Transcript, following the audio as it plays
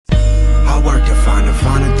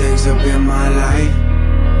things up in my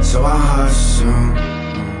life, so I hustle.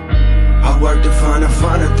 I work to find the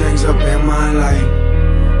finer things up in my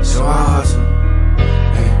life, so I hustle.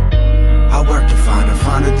 Hey. I work to find the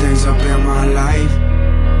finer things up in my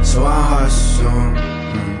life, so I hustle.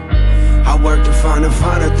 I work to find the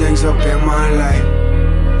finer things up in my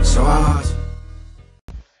life, so I hustle.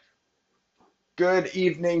 Good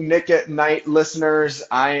evening, Nick at Night listeners.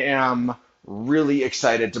 I am really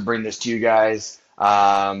excited to bring this to you guys.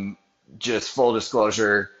 Just full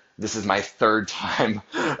disclosure, this is my third time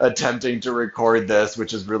attempting to record this,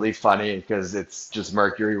 which is really funny because it's just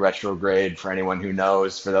Mercury retrograde for anyone who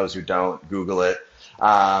knows. For those who don't, Google it.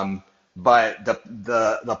 But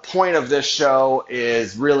the point of this show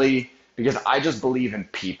is really because I just believe in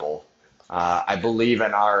people. I believe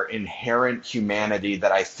in our inherent humanity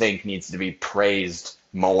that I think needs to be praised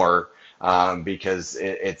more because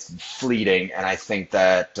it's fleeting, and I think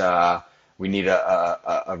that we need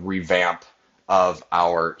a revamp of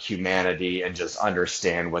our humanity and just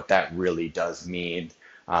understand what that really does mean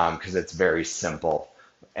because it's very simple.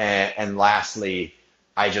 And lastly,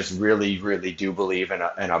 I just really, really do believe in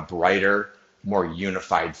a brighter, more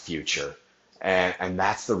unified future. And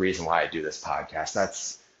that's the reason why I do this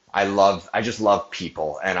podcast. I just love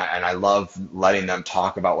people, and I love letting them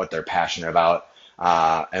talk about what they're passionate about,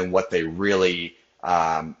 and what they really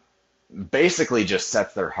basically just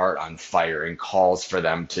sets their heart on fire and calls for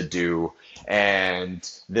them to do. And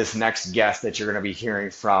this next guest that you're going to be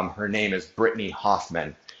hearing from, her name is Brittany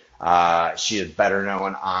Hoffman. She is better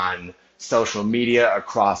known on social media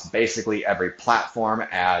across basically every platform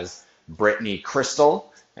as Brittany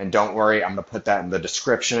Crystal. And don't worry, I'm going to put that in the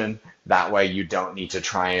description. That way you don't need to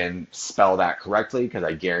try and spell that correctly because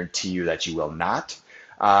I guarantee you that you will not.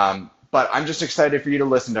 But I'm just excited for you to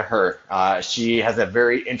listen to her. She has a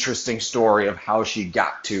very interesting story of how she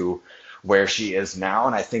got to where she is now,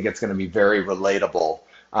 and I think it's going to be very relatable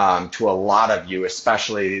to a lot of you,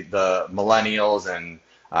 especially the millennials and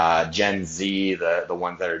Gen Z, the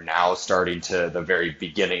ones that are now starting to, the very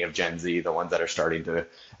beginning of Gen Z, the ones that are starting to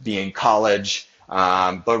be in college.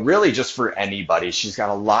 But really just for anybody. She's got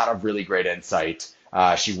a lot of really great insight.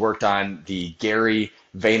 She worked on the Gary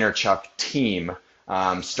Vaynerchuk team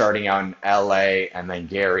starting out in LA, and then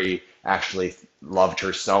Gary actually loved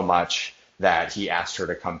her so much that he asked her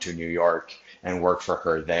to come to New York and work for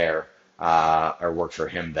her there, or work for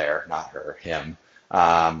him there, not her, him.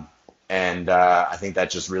 And I think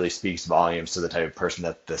that just really speaks volumes to the type of person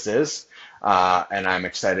that this is. And I'm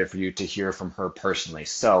excited for you to hear from her personally.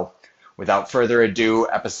 So without further ado,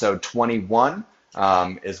 episode 21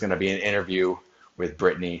 is going to be an interview with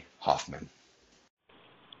Brittany Hoffman.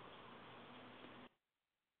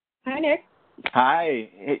 Hi, Nick.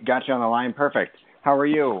 Hi, got you on the line. Perfect. How are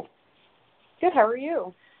you? Good. How are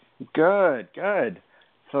you? Good.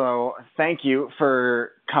 So thank you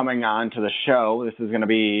for coming on to the show. This is going to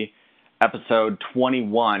be episode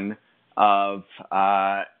 21 of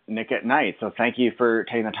Nick at Night. So thank you for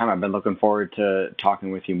taking the time. I've been looking forward to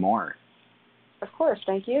talking with you more. Of course.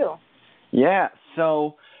 Thank you. Yeah.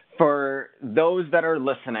 So for those that are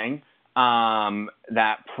listening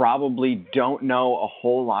that probably don't know a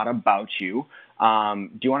whole lot about you,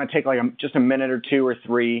 do you want to take just a minute or two or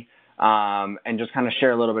three and just kind of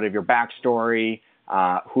share a little bit of your backstory,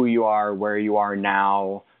 who you are, where you are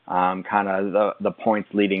now, kind of the points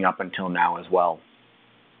leading up until now as well?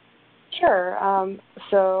 Sure.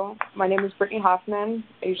 So my name is Brittany Hoffman.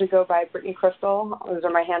 I usually go by Brittany Crystal. Those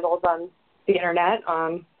are my handles on the internet,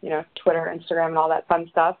 on Twitter, Instagram, and all that fun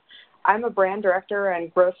stuff. I'm a brand director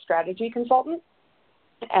and growth strategy consultant,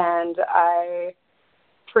 and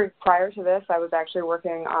prior to this, I was actually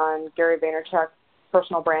working on Gary Vaynerchuk's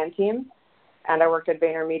personal brand team, and I worked at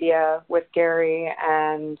VaynerMedia with Gary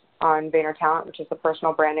and on Vayner Talent, which is the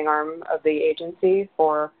personal branding arm of the agency,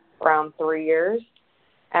 for around 3 years.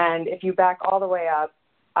 And if you back all the way up,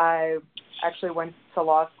 I actually went to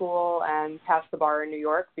law school and passed the bar in New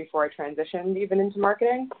York before I transitioned even into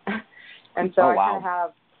marketing. And so I kind of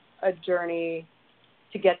have a journey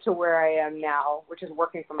to get to where I am now, which is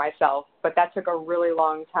working for myself. But that took a really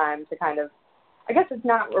long time to I guess it's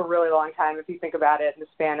not a really long time if you think about it in the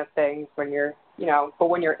span of things when you're, but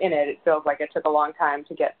when you're in it, it feels like it took a long time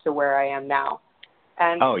to get to where I am now.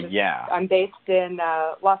 And I'm based in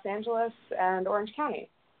Los Angeles and Orange County.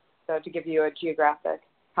 So to give you a geographic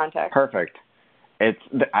context. Perfect.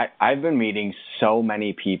 I've been meeting so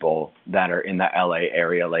many people that are in the LA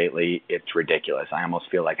area lately. It's ridiculous. I almost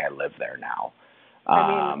feel like I live there now.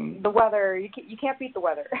 I mean, the weather, you can't beat the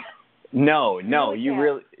weather. No,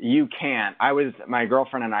 you can't. My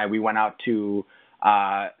girlfriend and I, we went out to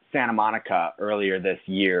Santa Monica earlier this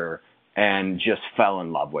year, and just fell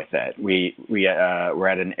in love with it. We were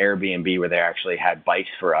at an Airbnb where they actually had bikes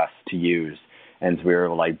for us to use. And so we were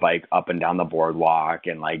able to like bike up and down the boardwalk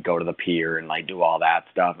and like go to the pier and like do all that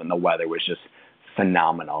stuff. And the weather was just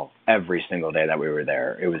phenomenal every single day that we were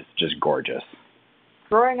there. It was just gorgeous.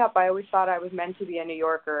 Growing up, I always thought I was meant to be a New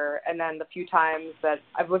Yorker. And then the few times that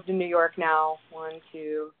I've lived in New York now,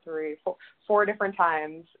 4 different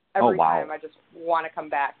times, every time I just want to come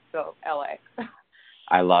back to LA.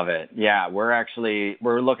 I love it. Yeah,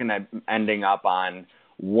 we're looking at ending up on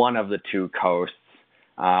one of the two coasts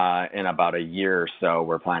in about a year or so.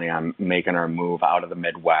 We're planning on making our move out of the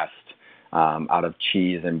Midwest, out of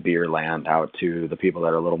cheese and beer land, out to the people that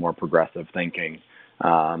are a little more progressive thinking,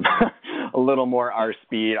 a little more our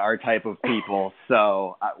speed, our type of people.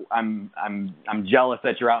 So I'm jealous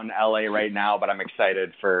that you're out in LA right now, but I'm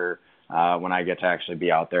excited for when I get to actually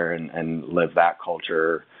be out there and live that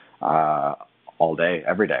culture all day,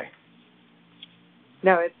 every day.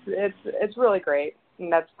 No, it's really great,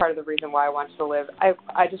 and that's part of the reason why I wanted to live.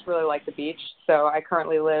 I just really like the beach, so I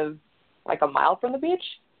currently live like a mile from the beach,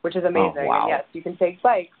 which is amazing. Oh, wow. And yes, you can take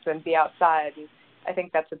bikes and be outside, and I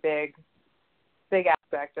think that's a big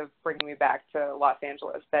aspect of bringing me back to Los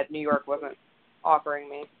Angeles that New York wasn't offering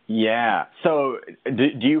me. Yeah. So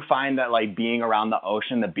do you find that like being around the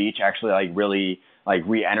ocean, the beach actually like really like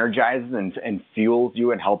re-energizes and fuels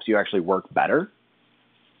you and helps you actually work better?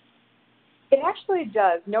 It actually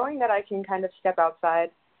does. Knowing that I can kind of step outside.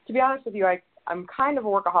 To be honest with you, I'm kind of a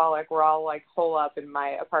workaholic where I'll like hole up in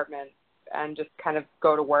my apartment and just kind of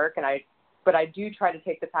go to work. But I do try to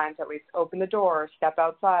take the time to at least open the door, step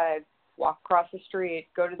outside, walk across the street,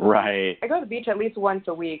 go to the beach. I go to the beach at least once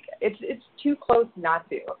a week. It's too close not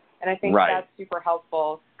to. And I think that's super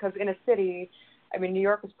helpful because in a city, I mean, New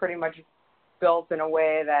York is pretty much built in a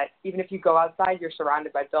way that even if you go outside, you're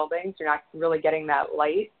surrounded by buildings. You're not really getting that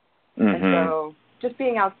light. Mm-hmm. And so just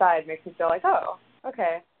being outside makes me feel like, oh,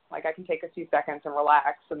 okay, like I can take a few seconds and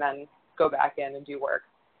relax and then go back in and do work.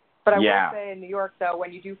 But I will say in New York, though,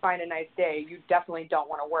 when you do find a nice day, you definitely don't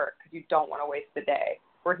want to work because you don't want to waste the day.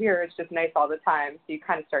 Where here, it's just nice all the time, so you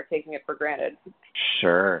kind of start taking it for granted.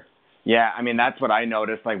 Sure. Yeah, I mean, that's what I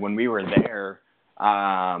noticed. Like when we were there,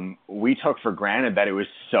 we took for granted that it was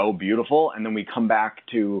so beautiful, and then we come back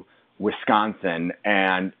to Wisconsin,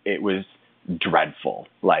 and it was dreadful.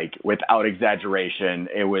 Like, without exaggeration,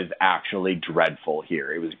 it was actually dreadful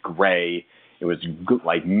here. It was gray. It was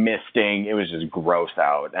like misting. It was just gross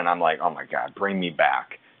out. And I'm like, oh, my God, bring me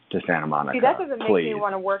back to Santa Monica. See, that doesn't make please. me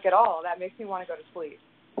want to work at all. That makes me want to go to sleep.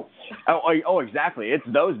 Oh, exactly. It's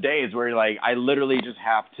those days where, like, I literally just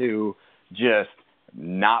have to just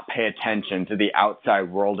not pay attention to the outside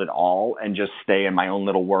world at all and just stay in my own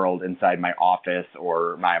little world inside my office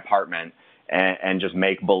or my apartment and just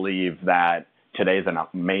make believe that today's an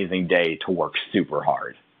amazing day to work super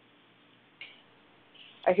hard.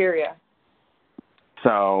 I hear you.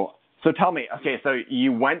 So tell me, okay, so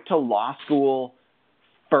you went to law school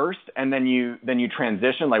first and then you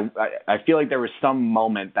transitioned. Like, I feel like there was some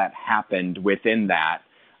moment that happened within that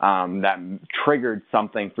that triggered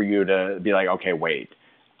something for you to be like, okay, wait,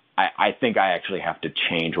 I think I actually have to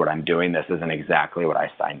change what I'm doing. This isn't exactly what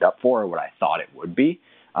I signed up for or what I thought it would be.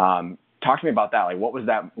 Talk to me about that. Like, what was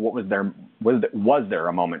that? Was there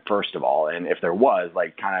a moment, first of all? And if there was,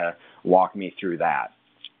 like, kind of walk me through that.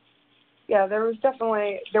 Yeah, there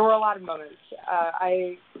were a lot of moments.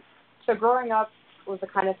 So growing up was the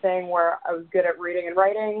kind of thing where I was good at reading and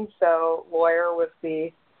writing. So lawyer was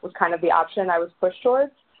kind of the option I was pushed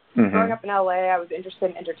towards. Mm-hmm. Growing up in LA, I was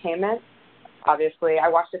interested in entertainment. Obviously, I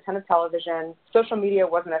watched a ton of television. Social media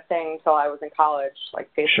wasn't a thing until I was in college. Like,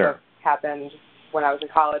 Facebook happened when I was in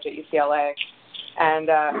college at UCLA. And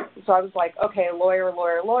so I was like, okay,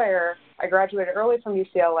 lawyer. I graduated early from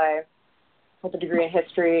UCLA with a degree in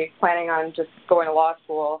history, planning on just going to law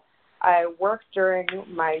school. I worked during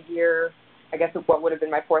my year, I guess what would have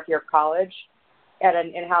been my fourth year of college, at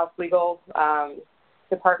an in-house legal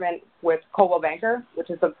department with Coldwell Banker, which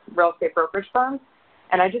is a real estate brokerage firm.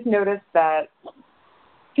 And I just noticed that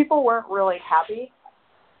people weren't really happy.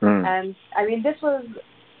 And, I mean, this was,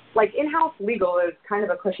 like, in-house legal is kind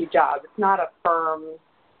of a cushy job. It's not a firm.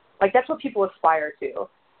 Like, that's what people aspire to.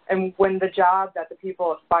 And when the job that the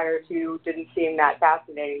people aspire to didn't seem that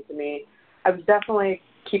fascinating to me, I was definitely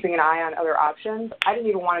keeping an eye on other options. I didn't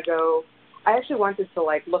even want to go. I actually wanted to,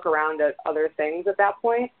 like, look around at other things at that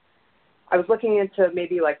point. I was looking into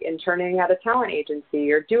maybe, like, interning at a talent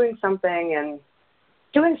agency or doing something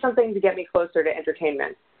to get me closer to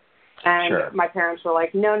entertainment. And my parents were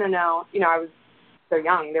like, no. You know, I was so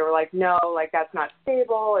young. They were like, no, like, that's not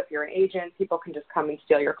stable. If you're an agent, people can just come and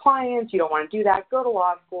steal your clients. You don't want to do that. Go to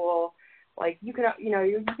law school. Like, you can be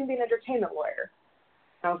an entertainment lawyer.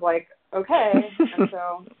 And I was like, okay. And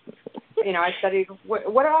so, I studied, what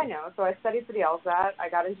did I know? So I studied for the LSAT. I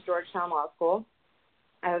got into Georgetown Law School.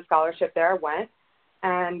 I had a scholarship there. I went.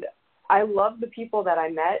 And I loved the people that I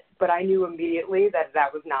met, but I knew immediately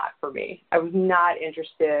that was not for me. I was not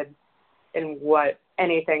interested in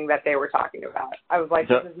anything that they were talking about. I was like,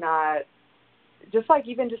 this is not, just like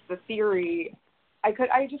even just the theory, I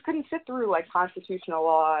just couldn't sit through like constitutional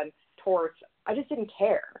law and torts. I just didn't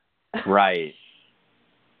care. Right.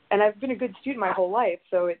 And I've been a good student my whole life,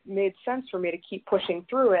 so it made sense for me to keep pushing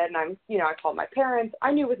through it. And I called my parents.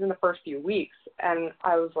 I knew within the first few weeks, and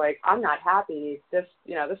I was like, I'm not happy. This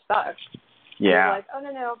sucks. Yeah. And they were like, oh,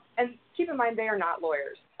 no. And keep in mind, they are not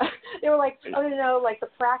lawyers. They were like, oh, no, like the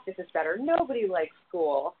practice is better. Nobody likes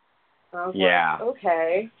school. And I was like,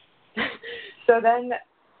 okay. So then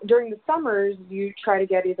during the summers, you try to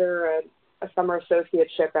get either a summer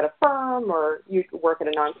associateship at a firm, or you work at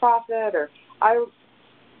a nonprofit, or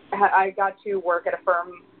I got to work at a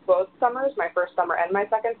firm both summers, my first summer and my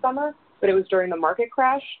second summer, but it was during the market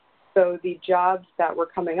crash. So the jobs that were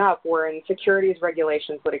coming up were in securities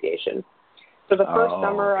regulations litigation. So the first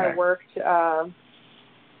summer okay.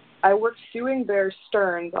 I worked suing Bear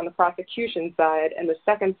Stearns on the prosecution side, and the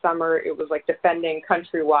second summer it was like defending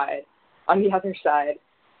Countrywide on the other side.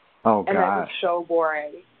 Oh, and gosh. that was so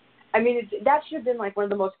boring. I mean, that should have been like one of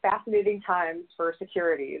the most fascinating times for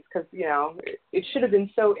securities, because, it should have been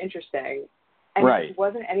so interesting. And right. It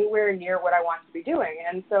wasn't anywhere near what I wanted to be doing.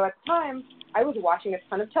 And so at the time, I was watching a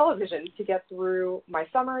ton of television to get through my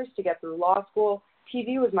summers, to get through law school.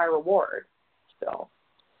 TV was my reward still.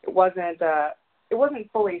 It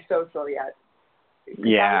wasn't fully social yet.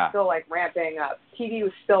 Yeah. I was still like ramping up. TV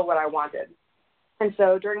was still what I wanted. And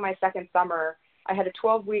so during my second summer, I had a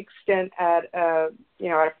 12-week stint at a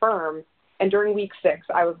firm, and during week 6,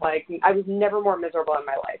 I was never more miserable in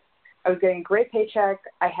my life. I was getting a great paycheck.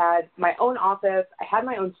 I had my own office. I had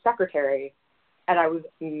my own secretary, and I was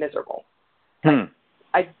miserable.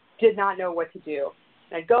 I did not know what to do.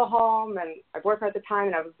 And I'd go home, and my boyfriend at the time,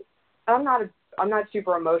 and I'm not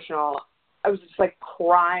super emotional. I was just like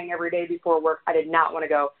crying every day before work. I did not want to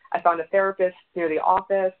go. I found a therapist near the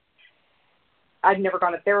office. I'd never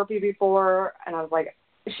gone to therapy before, and I was like,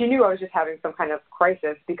 she knew I was just having some kind of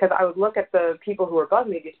crisis, because I would look at the people who were above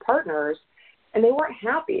me, these partners, and they weren't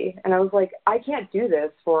happy. And I was like, I can't do this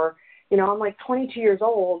for, I'm like 22 years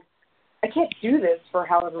old. I can't do this for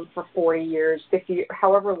 40 years, 50,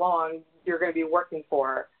 however long you're going to be working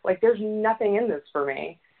for. Like, there's nothing in this for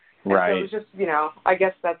me. And right. So it was just, I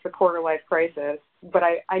guess that's a quarter life crisis, but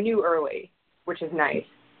I knew early, which is nice.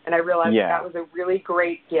 And I realized that was a really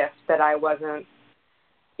great gift that I wasn't,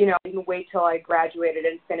 I didn't wait till I graduated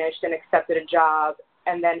and finished and accepted a job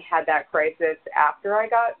and then had that crisis after I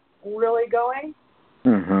got really going.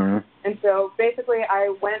 Mm-hmm. And so basically I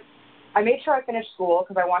made sure I finished school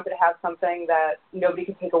because I wanted to have something that nobody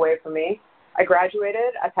could take away from me. I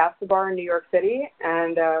graduated, I passed the bar in New York City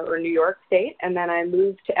or New York State, and then I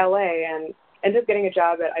moved to LA and ended up getting a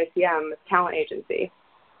job at ICM, a talent agency,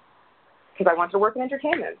 because I wanted to work in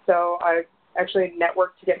entertainment. So I actually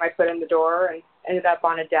networked to get my foot in the door and ended up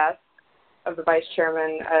on a desk of the vice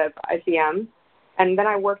chairman of ICM. And then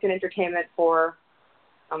I worked in entertainment for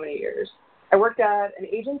how many years? I worked at an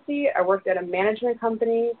agency, I worked at a management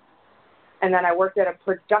company, and then I worked at a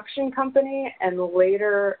production company, and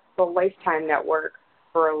later the Lifetime Network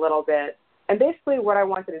for a little bit. And basically what I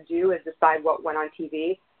wanted to do is decide what went on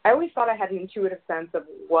TV. I always thought I had an intuitive sense of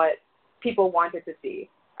what people wanted to see.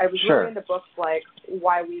 I was really into books like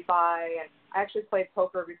Why We Buy, and I actually played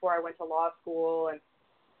poker before I went to law school, and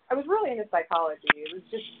I was really into psychology. It was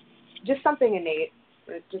just something innate.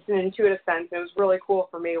 It was just an intuitive sense. It was really cool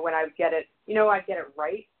for me when I would get it, I'd get it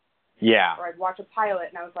right. Yeah. Or I'd watch a pilot,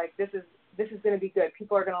 and I was like, this is going to be good.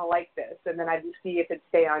 People are going to like this. And then I'd see if it'd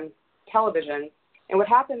stay on television. And what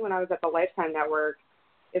happened when I was at the Lifetime Network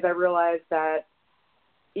is I realized that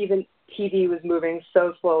even TV was moving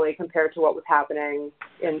so slowly compared to what was happening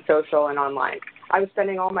in social and online. I was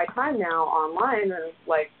spending all my time now online, and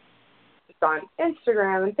like just on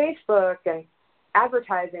Instagram and Facebook, and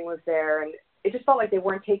advertising was there, and it just felt like they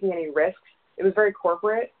weren't taking any risks. It was very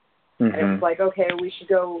corporate. Mm-hmm. And it was like, okay, we should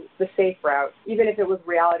go the safe route, even if it was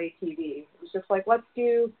reality TV. It was just like,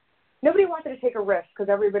 nobody wanted to take a risk because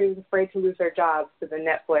everybody was afraid to lose their jobs to the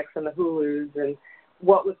Netflix and the Hulus and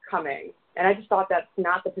what was coming. And I just thought that's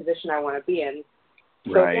not the position I want to be in.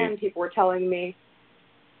 So again, people were telling me,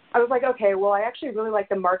 I was like, okay, well, I actually really like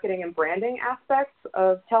the marketing and branding aspects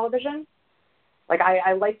of television. Like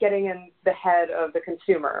I like getting in the head of the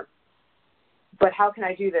consumer. but how can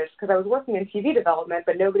I do this? Because I was working in TV development,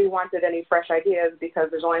 but nobody wanted any fresh ideas because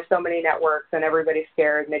there's only so many networks and everybody's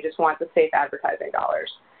scared and they just want the safe advertising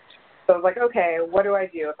dollars. So I was like, okay, what do I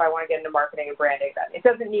do if I want to get into marketing and branding then? It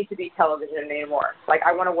doesn't need to be television anymore. Like,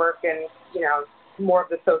 I want to work in, more of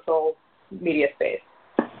the social media space.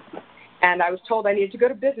 And I was told I needed to go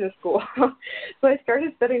to business school. So I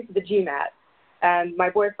started studying for the GMAT. And my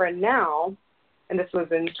boyfriend now, and this was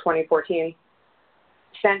in 2014,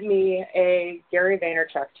 sent me a Gary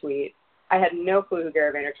Vaynerchuk tweet. I had no clue who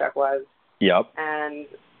Gary Vaynerchuk was. Yep. And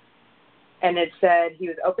it said he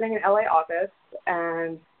was opening an LA office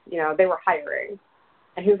and, they were hiring.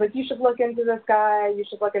 And he was like, you should look into this guy. You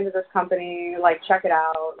should look into this company. Like, check it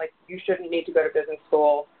out. Like, you shouldn't need to go to business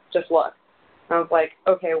school. Just look. And I was like,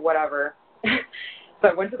 okay, whatever. So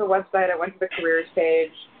I went to the website. I went to the careers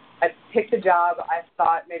page. I picked a job I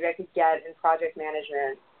thought maybe I could get in project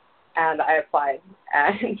management. And I applied.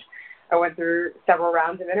 And I went through several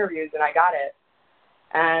rounds of interviews, and I got it.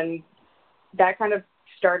 And that kind of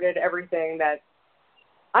started everything that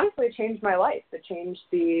honestly changed my life. It changed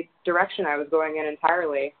the direction I was going in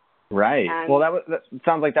entirely. Right. And, well, that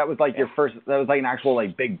sounds like that was like your first, that was like an actual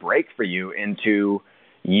like big break for you into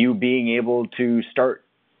you being able to start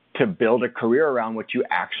to build a career around what you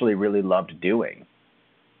actually really loved doing.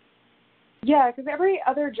 Yeah, because every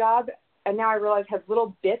other job, and now I realize, has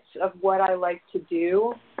little bits of what I like to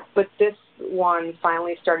do, but this one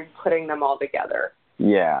finally started putting them all together.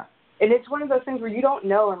 Yeah. And it's one of those things where you don't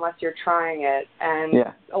know unless you're trying it. And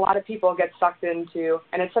a lot of people get sucked into,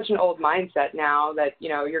 and it's such an old mindset now that,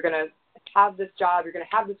 you're going to have this job, you're going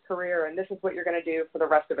to have this career, and this is what you're going to do for the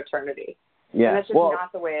rest of eternity. Yeah. And that's just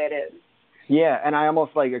not the way it is. Yeah, and I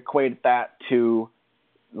almost like equate that to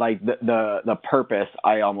like the purpose.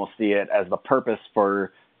 I almost see it as the purpose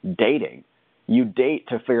for dating. You date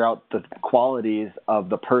to figure out the qualities of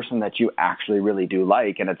the person that you actually really do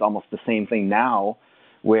like, and it's almost the same thing now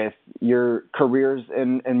with your careers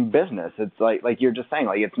in business. It's like you're just saying,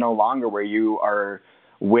 like, it's no longer where you are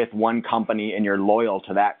with one company and you're loyal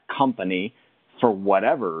to that company for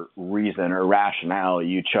whatever reason or rationale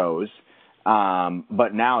you chose.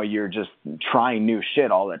 But now you're just trying new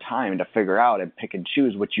shit all the time to figure out and pick and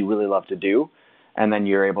choose what you really love to do. And then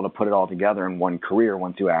you're able to put it all together in one career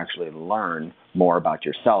once you actually learn more about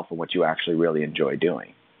yourself and what you actually really enjoy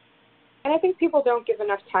doing. And I think people don't give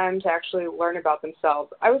enough time to actually learn about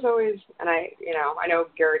themselves. I was always, and I know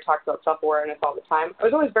Gary talks about self-awareness all the time. I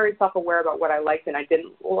was always very self-aware about what I liked and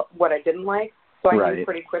what I didn't like. So I knew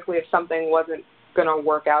pretty quickly if something wasn't going to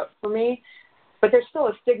work out for me. But there's still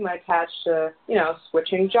a stigma attached to,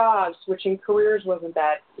 switching jobs, switching careers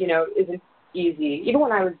isn't easy. Even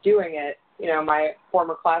when I was doing it, my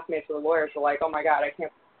former classmates who were lawyers were like, oh my God,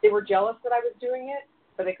 they were jealous that I was doing it,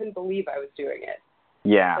 but they couldn't believe I was doing it.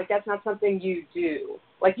 Yeah. Like, that's not something you do.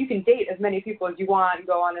 Like, you can date as many people as you want and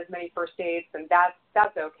go on as many first dates, and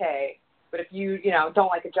that's okay. But if you, don't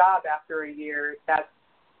like a job after a year, that's,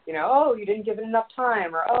 you didn't give it enough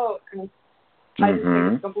time, or, I just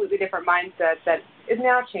think it's a completely different mindset that is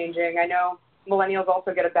now changing. I know millennials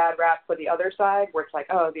also get a bad rap for the other side, where it's like,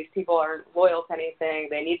 oh, these people aren't loyal to anything.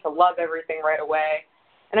 They need to love everything right away.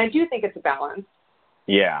 And I do think it's a balance.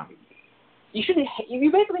 Yeah.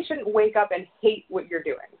 You basically shouldn't wake up and hate what you're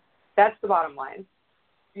doing. That's the bottom line.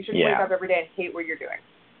 You shouldn't wake up every day and hate what you're doing,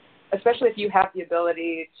 especially if you have the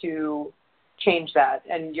ability to change that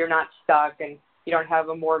and you're not stuck and you don't have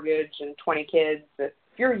a mortgage and 20 kids. If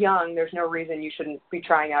you're young, there's no reason you shouldn't be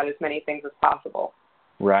trying out as many things as possible.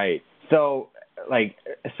 Right. So let's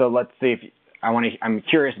see if I'm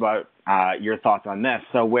curious about your thoughts on this.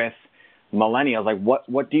 So with millennials, like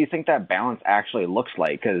what do you think that balance actually looks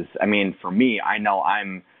like? Because I mean, for me, I know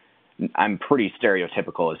I'm pretty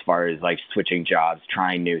stereotypical as far as like switching jobs,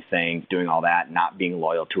 trying new things, doing all that, not being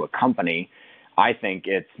loyal to a company. I think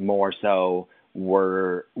it's more so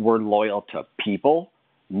we're loyal to people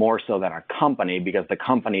more so than a company, because the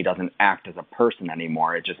company doesn't act as a person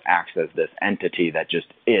anymore. It just acts as this entity that just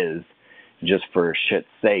is, just for shit's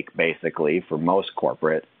sake, basically, for most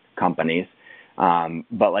corporate companies.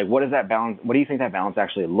 But like, what is that balance? What do you think that balance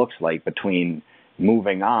actually looks like between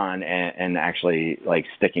moving on and actually like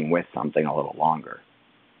sticking with something a little longer?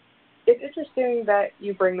 It's interesting that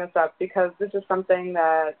you bring this up, because this is something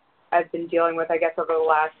that I've been dealing with, I guess, over the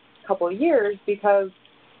last couple of years, because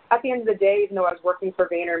at the end of the day, even though I was working for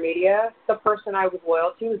VaynerMedia, the person I was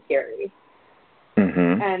loyal to was Gary.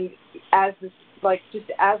 Mm-hmm. And as the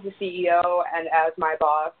CEO and as my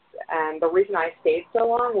boss, and the reason I stayed so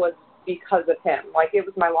long was because of him. Like, it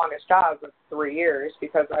was my longest job of 3 years,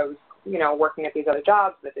 because I was, working at these other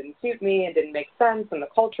jobs that didn't suit me and didn't make sense, and the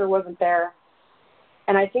culture wasn't there.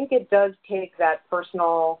 And I think it does take that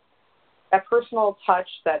personal touch,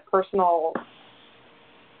 that personal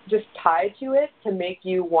just tie to it to make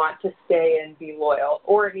you want to stay and be loyal,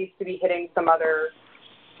 or it needs to be hitting some other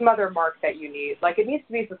mark that you need. Like, it needs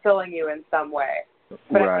to be fulfilling you in some way.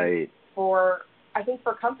 But right. I think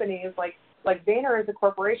for companies like Vayner is a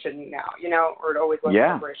corporation now, or it always was Yeah.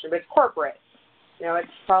 a corporation, but it's corporate.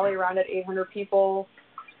 It's probably around at 800 people.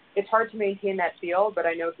 It's hard to maintain that feel, but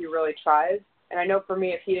I know he really tries. And I know for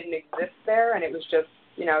me, if he didn't exist there and it was just,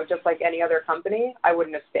 just like any other company, I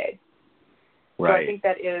wouldn't have stayed. Right.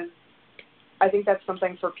 So I think that's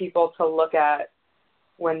something for people to look at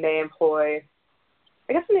when they employ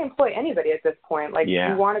anybody at this point. Like,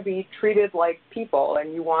 Yeah. you want to be treated like people,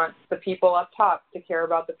 and you want the people up top to care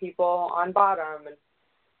about the people on bottom, and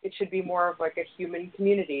it should be more of like a human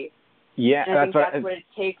community. Yeah, and I think that's what it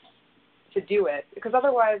takes to do it. Because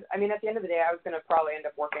otherwise, at the end of the day, I was going to probably end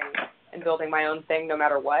up working and building my own thing no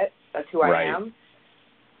matter what. That's who I am.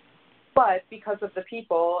 But because of the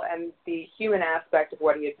people and the human aspect of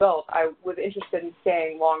what he had built, I was interested in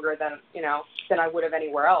staying longer than I would have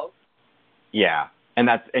anywhere else. Yeah.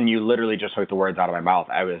 And you literally just took the words out of my mouth.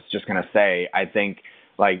 I was just going to say, I think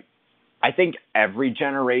every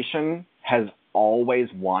generation has always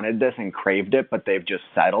wanted this and craved it, but they've just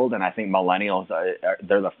settled. And I think millennials,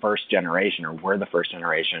 they're the first generation, or we're the first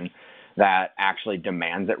generation that actually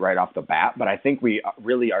demands it right off the bat. But I think we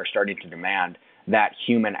really are starting to demand that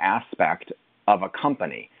human aspect of a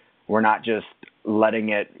company. We're not just letting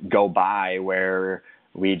it go by where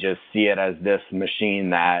we just see it as this machine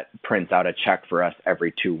that prints out a check for us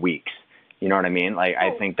every 2 weeks. You know what I mean? Like,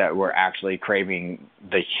 I think that we're actually craving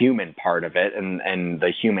the human part of it and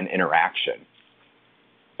the human interaction.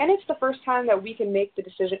 And it's the first time that we can make the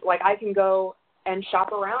decision. Like, I can go and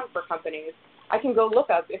shop around for companies. I can go look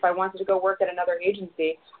up if I wanted to go work at another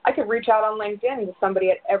agency. I could reach out on LinkedIn to somebody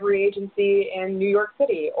at every agency in New York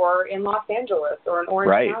City or in Los Angeles or in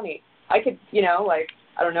Orange County. I could,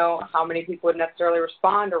 I don't know how many people would necessarily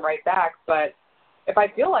respond or write back, but if I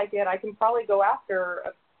feel like it, I can probably go after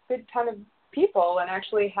a good ton of people and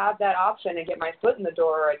actually have that option and get my foot in the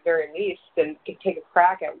door at very least and take a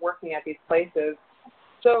crack at working at these places.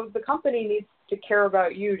 So the company needs to care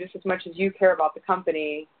about you just as much as you care about the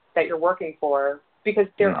company that you're working for, because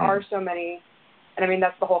there are so many, and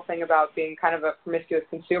that's the whole thing about being kind of a promiscuous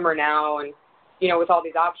consumer now, and with all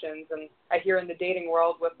these options. And I hear in the dating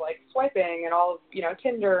world with like swiping and all of,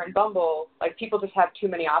 Tinder and Bumble, like people just have too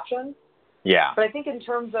many options. Yeah. But I think in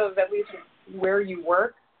terms of at least where you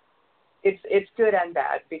work, it's good and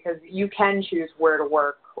bad, because you can choose where to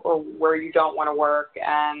work or where you don't want to work.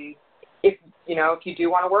 And if you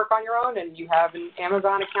do want to work on your own and you have an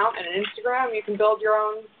Amazon account and an Instagram, you can build your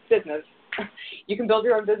own business. You can build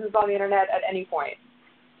your own business on the internet at any point.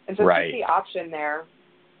 And so it's just the option there.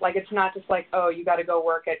 Like, it's not just like, oh, you got to go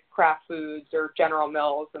work at Kraft Foods or General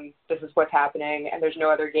Mills and this is what's happening and there's no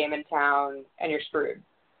other game in town and you're screwed.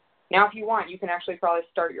 Now, if you want, you can actually probably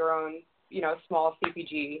start your own, small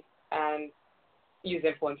CPG and use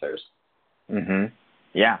influencers.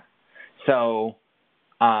 Yeah. So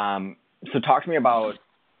talk to me about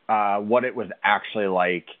what it was actually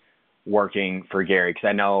like working for Gary, because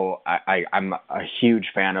I know I'm a huge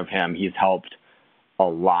fan of him. He's helped a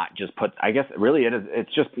lot.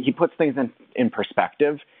 It's just he puts things in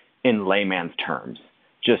perspective in layman's terms.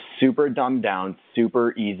 Just super dumbed down,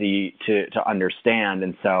 super easy to understand.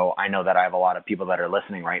 And so I know that I have a lot of people that are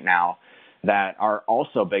listening right now that are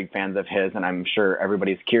also big fans of his, and I'm sure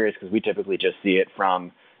everybody's curious because we typically just see it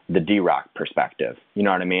from the D-Rock perspective. You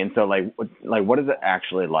know what I mean? So what is it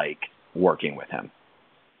actually like working with him?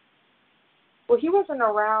 Well, he wasn't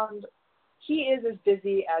around. He is as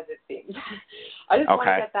busy as it seems. I just want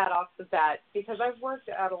to get that off the bat, because I've worked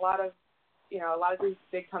at a lot of these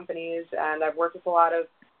big companies, and I've worked with a lot of,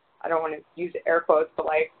 I don't want to use air quotes, but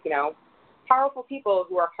powerful people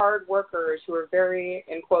who are hard workers, who are very,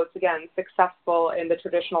 in quotes again, successful in the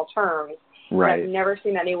traditional terms. Right. And I've never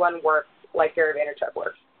seen anyone work like Gary Vaynerchuk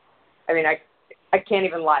works. I can't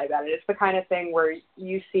even lie about it. It's the kind of thing where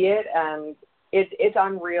you see it and it's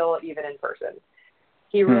unreal even in person.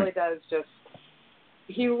 He really does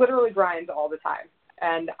he literally grinds all the time,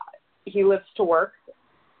 and he lives to work,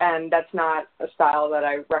 and that's not a style that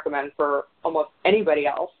I recommend for almost anybody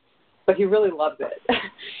else, but he really loves it.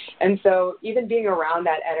 And so even being around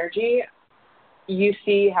that energy, you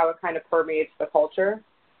see how it kind of permeates the culture.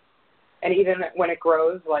 And even when it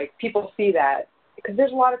grows, people see that, because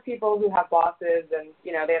there's a lot of people who have bosses and,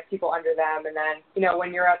 they have people under them. And then,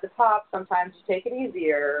 when you're at the top, sometimes you take it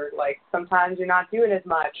easier. Sometimes you're not doing as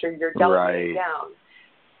much or you're delegating down.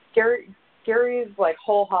 Gary's like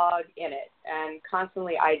whole hog in it and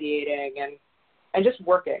constantly ideating and just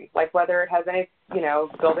working, like whether it has any,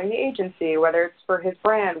 building the agency, whether it's for his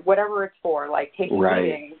brand, whatever it's for, like taking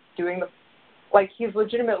meetings, doing he's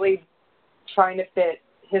legitimately trying to fit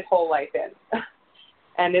his whole life in.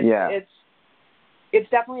 And it's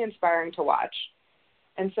definitely inspiring to watch.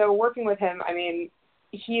 And so working with him, I mean,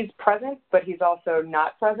 he's present, but he's also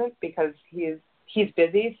not present because he's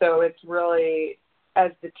busy. So it's really,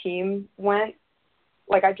 as the team went,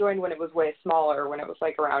 like I joined when it was way smaller, when it was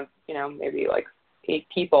like around, maybe like 8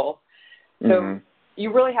 people. So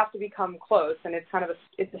you really have to become close, and it's kind of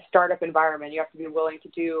it's a startup environment. You have to be willing to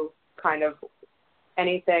do kind of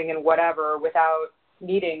anything and whatever without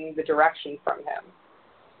needing the direction from him.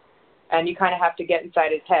 And you kind of have to get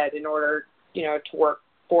inside his head in order, to work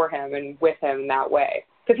for him and with him in that way.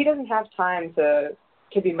 Because he doesn't have time to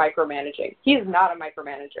be micromanaging. He is not a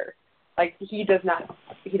micromanager. Like, he doesn't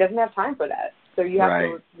have time for that. So you have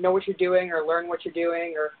to know what you're doing or learn what you're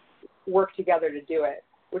doing or work together to do it,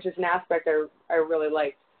 which is an aspect I really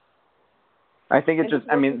like. I think it's just,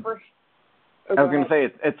 I was going to say,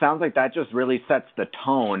 it sounds like that just really sets the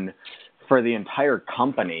tone for the entire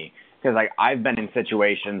company. Because, like, I've been in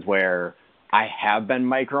situations where I have been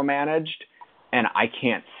micromanaged, and I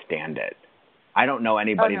can't stand it. I don't know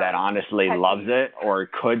anybody that honestly loves it or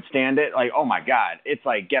could stand it. Like, oh, my God, it's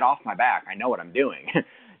like, get off my back. I know what I'm doing,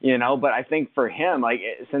 But I think for him, like,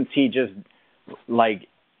 since he just, like,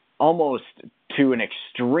 almost to an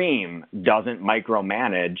extreme doesn't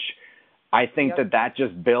micromanage, I think that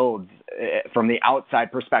just builds, from the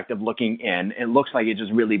outside perspective looking in, it looks like it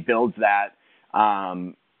just really builds that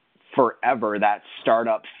forever, that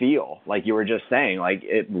startup feel. Like you were just saying, like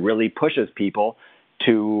it really pushes people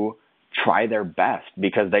to try their best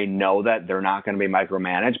because they know that they're not going to be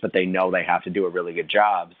micromanaged, but they know they have to do a really good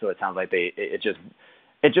job. So it sounds like it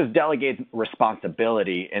just delegates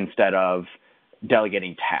responsibility instead of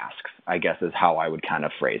delegating tasks, I guess is how I would kind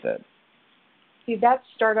of phrase it. See, that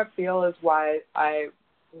startup feel is why I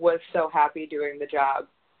was so happy doing the job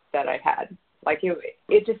that I had. Like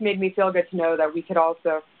it just made me feel good to know that we could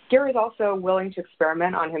also, Gary's also willing to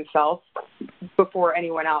experiment on himself before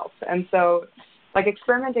anyone else. And so like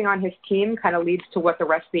experimenting on his team kind of leads to what the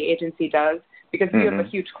rest of the agency does, because if you have a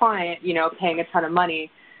huge client, paying a ton of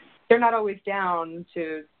money, they're not always down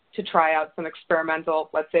to try out some experimental,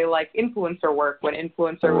 let's say like influencer work when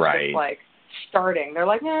influencer was just like starting. They're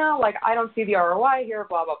like, no, like I don't see the ROI here,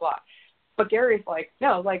 blah, blah, blah. But Gary's like,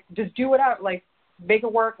 no, like just do it out, like make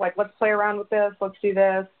it work, like let's play around with this, let's do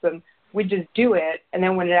this. And we just do it. And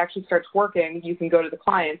then when it actually starts working, you can go to the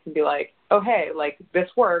clients and be like, oh, hey, like this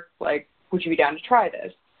worked, like would you be down to try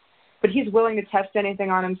this? But he's willing to test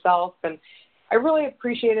anything on himself. And I really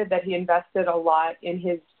appreciated that he invested a lot in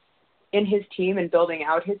his team and building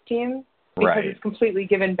out his team, because it's completely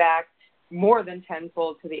given back more than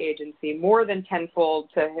tenfold to the agency, more than tenfold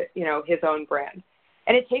to, his own brand.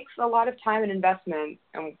 And it takes a lot of time and investment,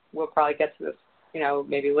 and we'll probably get to this,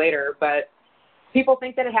 maybe later, but people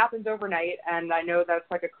think that it happens overnight, and I know that's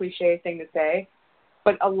like a cliche thing to say,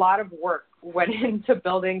 but a lot of work went into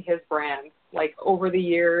building his brand, like over the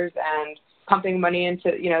years, and pumping money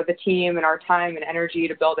into, the team and our time and energy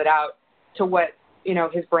to build it out to what,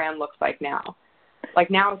 his brand looks like now.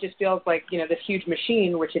 Like now it just feels like, this huge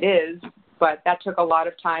machine, which it is, but that took a lot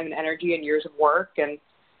of time and energy and years of work and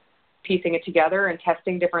piecing it together and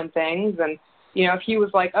testing different things. And, if he was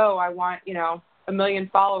like, oh, I want, 1 million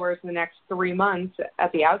followers in the next 3 months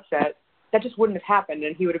at the outset, that just wouldn't have happened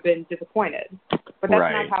and he would have been disappointed. But that's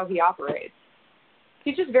not how he operates.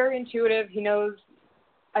 He's just very intuitive. He knows,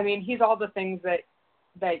 he's all the things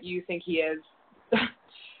that you think he is.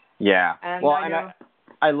 Yeah. And well,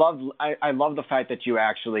 I love the fact that you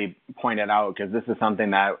actually pointed out, because this is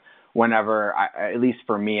something that whenever, at least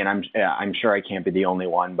for me, and I'm sure I can't be the only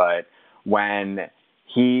one, but when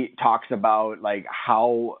he talks about like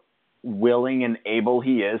how willing and able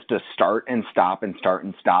he is to start and stop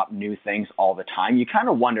new things all the time, you kind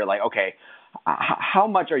of wonder like, okay, how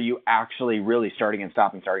much are you actually really starting and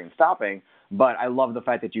stopping? But I love the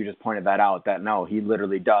fact that you just pointed that out, that no, he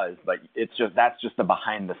literally does, but that's just the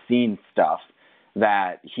behind the scenes stuff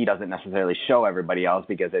that he doesn't necessarily show everybody else,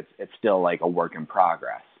 because it's still like a work in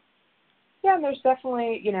progress. Yeah, and there's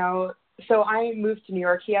definitely, so I moved to New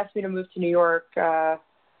York. He asked me to move to New York.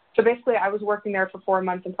 So basically I was working there for 4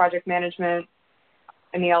 months in project management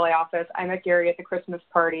in the LA office. I met Gary at the Christmas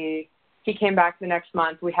party. He came back the next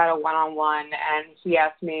month. We had a one-on-one, and he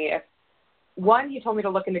asked me if, one, he told me to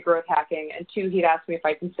look into growth hacking, and two, he'd asked me if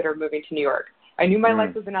I'd consider moving to New York. I knew my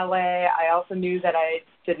life was in LA. I also knew that I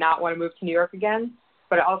did not want to move to New York again.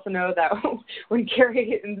 but I also know that when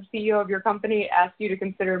Gary and the CEO of your company asked you to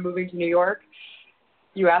consider moving to New York,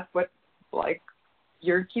 you asked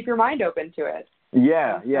keep your mind open to it.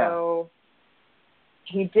 Yeah, yeah. So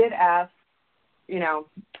he did ask,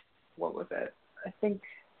 what was it? I think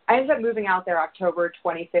I ended up moving out there October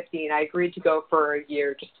 2015. I agreed to go for a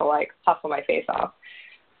year just to hustle my face off.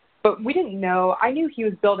 But we didn't know. I knew he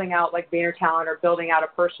was building out Vayner Talent or building out a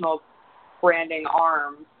personal branding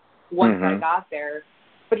arm once I got there.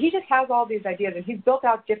 But he just has all these ideas, and he's built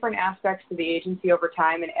out different aspects to the agency over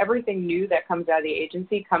time, and everything new that comes out of the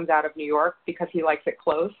agency comes out of New York because he likes it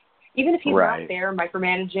close. Even if he's not there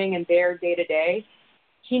micromanaging and there day to day,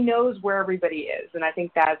 he knows where everybody is, and I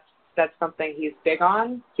think that's something he's big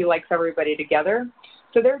on. He likes everybody together.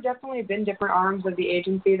 So there have definitely been different arms of the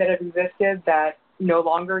agency that have existed that no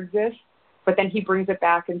longer exist, but then he brings it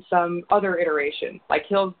back in some other iteration.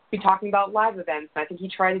 He'll be talking about live events, and I think he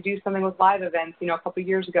tried to do something with live events, a couple of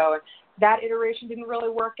years ago, and that iteration didn't really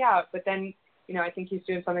work out. But then, I think he's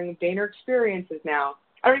doing something with Vayner Experiences now.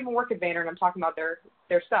 I don't even work at Vayner, and I'm talking about their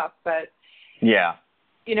stuff, but yeah,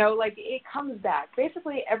 it comes back.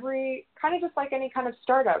 Basically, kind of just like any kind of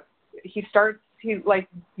startup, he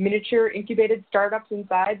miniature incubated startups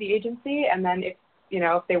inside the agency, and then if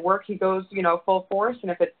they work, he goes, full force.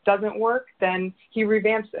 And if it doesn't work, then he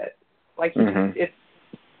revamps it. It's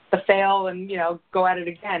the fail and, go at it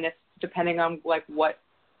again, if depending on what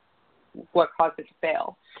caused it to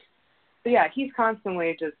fail. So yeah, he's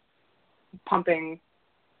constantly just pumping,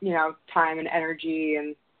 time and energy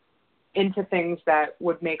and into things that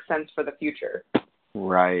would make sense for the future.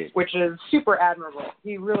 Right. Which is super admirable.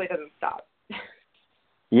 He really doesn't stop.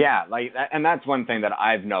 Yeah, and that's one thing that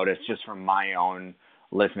I've noticed just from my own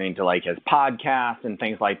listening to his podcast and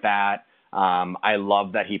things like that. I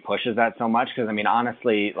love that he pushes that so much because,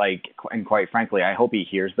 honestly, and quite frankly, I hope he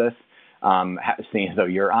hears this, seeing as though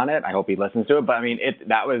you're on it. I hope he listens to it. But,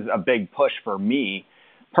 that was a big push for me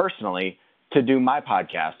personally to do my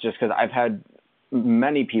podcast just because I've had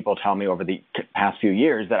many people tell me over the past few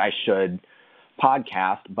years that I should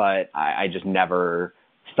podcast, but I just never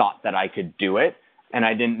thought that I could do it. And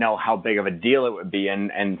I didn't know how big of a deal it would be.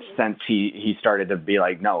 And since he started to be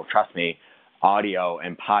no, trust me, audio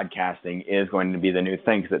and podcasting is going to be the new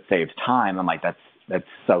thing because it saves time. I'm that's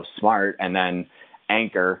so smart. And then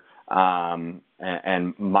Anchor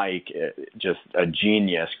and Mike, just a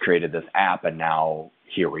genius, created this app. And now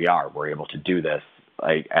here we are. We're able to do this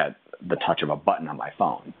at the touch of a button on my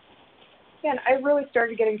phone. Yeah, and I really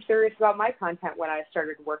started getting serious about my content when I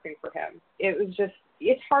started working for him.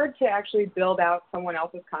 It's hard to actually build out someone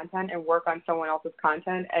else's content and work on someone else's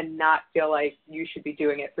content and not feel like you should be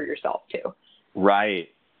doing it for yourself too. Right.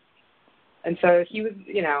 And so he was,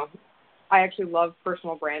 I actually love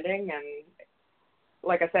personal branding, and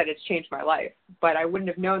like I said, it's changed my life. But I wouldn't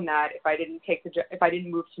have known that if I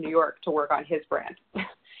didn't move to New York to work on his brand.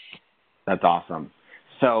 That's awesome.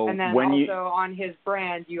 So and then on his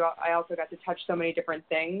brand, I also got to touch so many different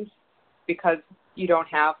things because you don't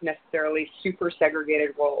have necessarily super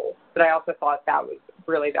segregated roles. But I also thought that was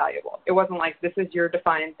really valuable. It wasn't this is your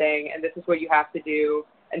defined thing and this is what you have to do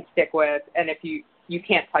and stick with. And if you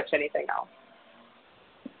can't touch anything else.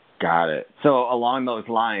 Got it. So along those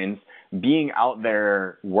lines, being out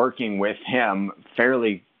there working with him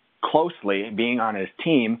fairly closely, being on his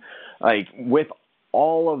team, with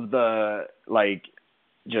all of the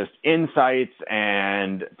just insights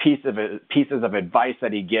and pieces of advice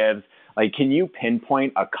that he gives, can you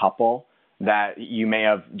pinpoint a couple that you may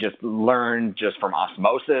have just learned just from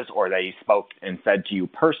osmosis or that he spoke and said to you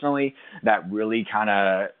personally that really kind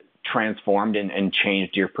of transformed and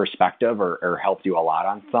changed your perspective or helped you a lot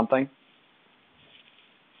on something?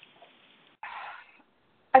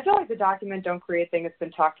 I feel like the document Don't Create thing has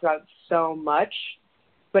been talked about so much,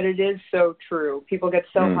 but it is so true. People get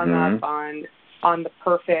so hung up on the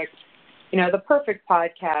perfect, the perfect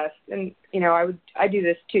podcast. And, I do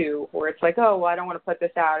this too, where it's oh, well, I don't want to put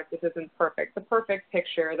this out if this isn't perfect. The perfect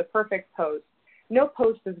picture, the perfect post. No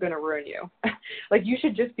post is going to ruin you. You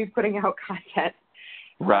should just be putting out content.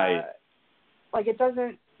 Right. It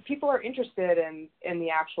doesn't, people are interested in the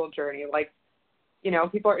actual journey.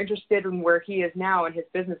 People are interested in where he is now in his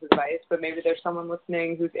business advice, but maybe there's someone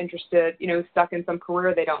listening who's interested, who's stuck in some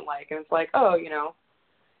career they don't like. And it's oh,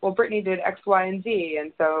 well, Brittany did X, Y, and Z,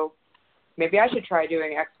 and so maybe I should try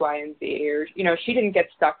doing X, Y, and Z. Or, she didn't get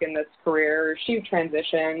stuck in this career, or she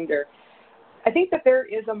transitioned. Or I think that there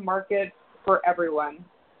is a market for everyone.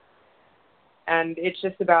 And it's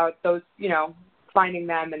just about those, finding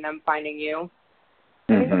them and them finding you.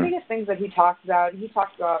 I think the biggest things that he talks about,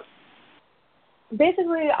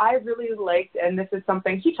 basically I really liked, and this is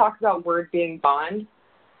something, he talks about word being bond.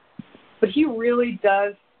 but he really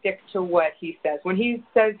does stick to what he says. When he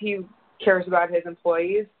says he cares about his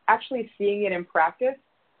employees, actually seeing it in practice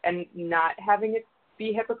and not having it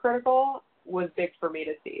be hypocritical was big for me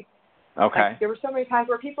to see. Okay. Like, there were so many times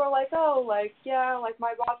where people are like, oh, like, yeah, like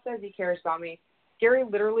my boss says he cares about me. Gary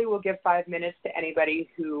literally will give 5 minutes to anybody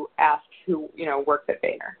who asks who, works at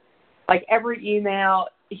Vayner. Like every email,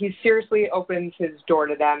 he seriously opens his door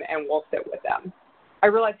to them and will sit with them. I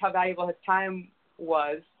realized how valuable his time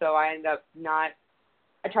was, so I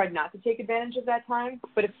tried not to take advantage of that time.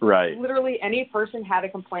 But if literally any person had a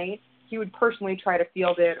complaint, he would personally try to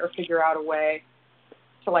field it or figure out a way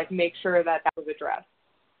to like make sure that was addressed.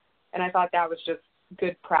 And I thought that was just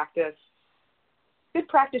good practice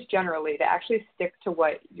generally, to actually stick to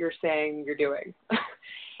what you're saying you're doing.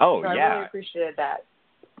 Oh, so yeah. I really appreciated that.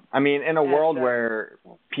 I mean, in a world where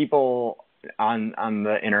people on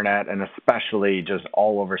the internet and especially just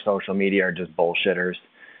all over social media are just bullshitters,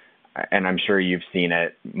 and I'm sure you've seen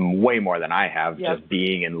it way more than I have, just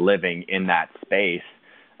being and living in that space.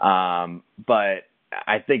 But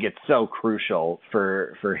I think it's so crucial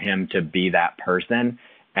for him to be that person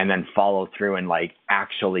and then follow through and like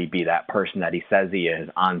actually be that person that he says he is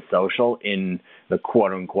on social in the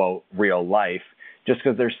quote unquote real life, just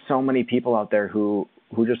because there's so many people out there who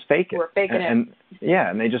just fake it. Who are faking it.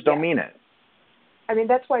 And they just don't mean it. I mean,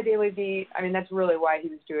 that's why Daily V, that's really why he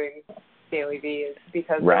was doing Daily V, is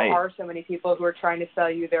because there are so many people who are trying to sell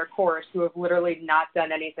you their course who have literally not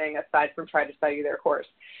done anything aside from trying to sell you their course.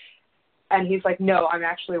 And he's like, no, I'm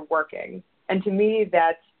actually working. And to me,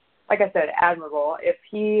 that's, like I said, admirable. If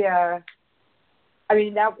he,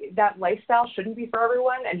 that lifestyle shouldn't be for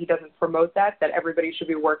everyone, and he doesn't promote that everybody should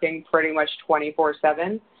be working pretty much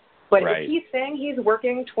 24/7. But if he's saying he's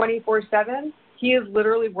working 24/7, he is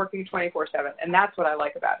literally working 24/7, and that's what I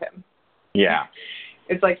like about him. Yeah.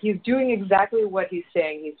 It's like he's doing exactly what he's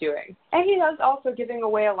saying he's doing. And he is also giving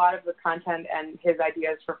away a lot of the content and his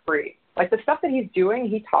ideas for free. Like the stuff that he's doing,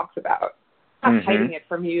 he talks about. Not hiding it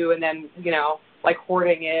from you and then, like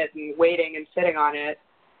hoarding it and waiting and sitting on it.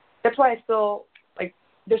 That's why I still, like,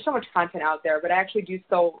 there's so much content out there, but I actually do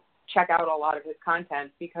still check out a lot of his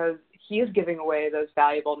content because he is giving away those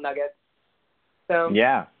valuable nuggets. So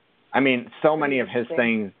yeah. I mean, so many of his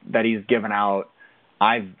things that he's given out,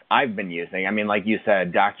 I've been using. I mean, like you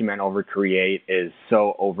said, document over create is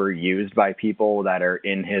so overused by people that are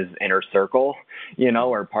in his inner circle,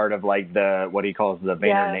 or part of like what he calls the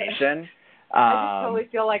Vayner Nation. I just totally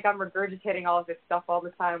feel like I'm regurgitating all of this stuff all the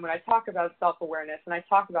time when I talk about self-awareness and I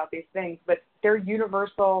talk about these things, but they're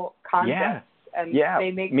universal concepts and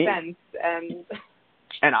they make sense.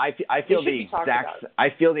 And I feel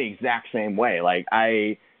the exact same way. Like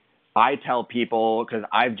I tell people, because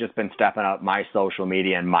I've just been stepping up my social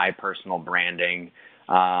media and my personal branding,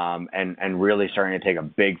 and really starting to take a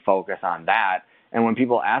big focus on that. And when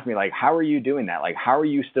people ask me, like, how are you doing that? Like, how are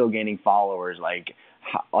you still gaining followers?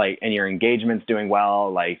 And your engagement's doing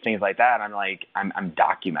well, like things like that. I'm like, I'm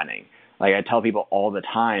documenting. Like I tell people all the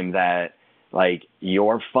time that like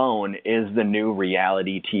your phone is the new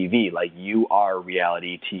reality TV. Like you are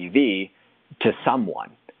reality TV to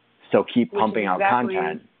someone. So keep pumping out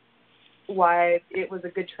content. Why it was a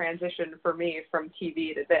good transition for me from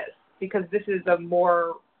TV to this, because this is a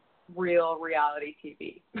more real reality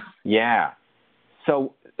TV. Yeah.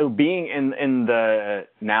 So being in the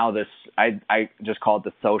now this I just call it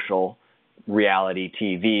the social reality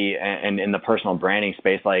TV and in the personal branding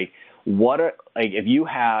space, like if you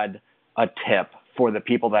had a tip for the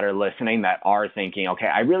people that are listening that are thinking, okay,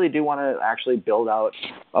 I really do want to actually build out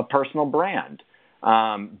a personal brand.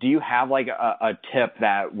 Do you have like a tip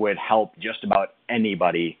that would help just about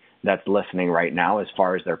anybody that's listening right now as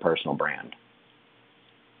far as their personal brand?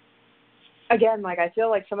 Again, like I feel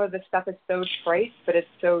like some of this stuff is so trite, but it's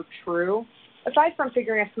so true. Aside from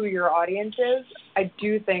figuring out who your audience is, I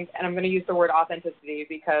do think, and I'm going to use the word authenticity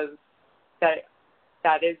because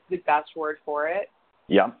that is the best word for it.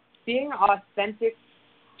 Yeah. Being authentic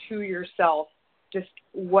to yourself, just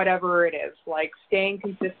whatever it is, like staying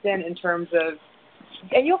consistent in terms of,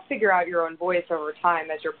 and you'll figure out your own voice over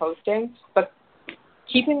time as you're posting, but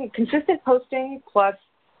keeping consistent posting plus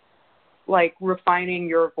like refining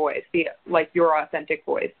your voice, your authentic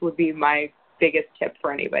voice would be my biggest tip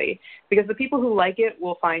for anybody, because the people who like it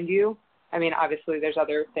will find you. I mean, obviously there's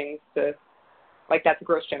other things that's a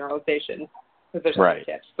gross generalization because there's other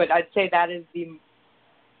tips, but I'd say that is the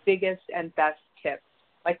biggest and best tip.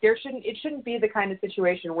 Like it shouldn't be the kind of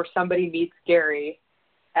situation where somebody meets Gary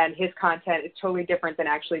and his content is totally different than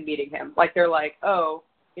actually meeting him. Like they're like, oh,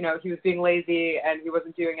 he was being lazy and he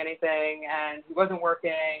wasn't doing anything and he wasn't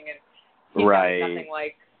working and he got nothing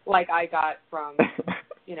like I got from,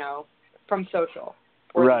 from social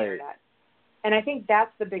or Right. the internet. And I think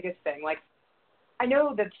that's the biggest thing. Like, I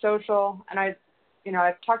know that social, and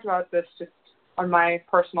I've talked about this just on my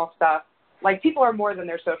personal stuff. Like, people are more than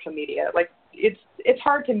their social media. Like, it's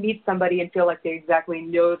hard to meet somebody and feel like they exactly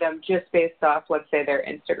know them just based off, let's say, their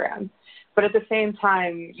Instagram. But at the same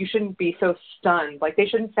time, you shouldn't be so stunned. Like, they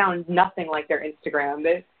shouldn't sound nothing like their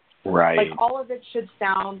Instagram. Right. Like, all of it should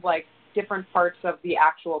sound like different parts of the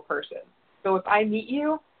actual person. So if I meet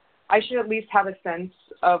you, I should at least have a sense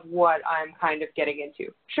of what I'm kind of getting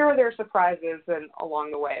into. Sure, there are surprises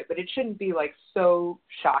along the way, but it shouldn't be, like, so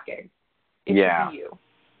shocking. It should be you.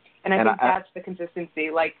 And I think that's the consistency.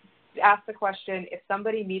 Like, ask the question, if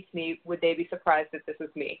somebody meets me, would they be surprised that this is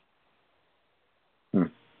me?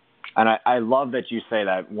 And I love that you say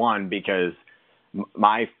that, one, because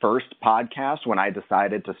my first podcast, when I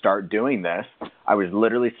decided to start doing this, I was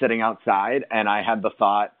literally sitting outside and I had the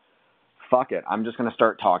thought, fuck it, I'm just going to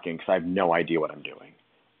start talking because I have no idea what I'm doing.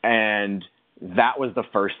 And that was the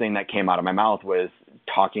first thing that came out of my mouth, was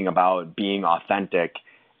talking about being authentic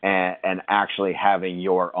and actually having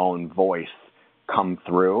your own voice come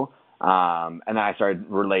through. And then I started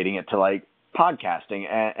relating it to, like, podcasting,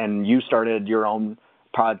 and you started your own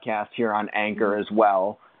podcast here on Anchor as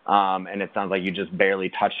well. And it sounds like you just barely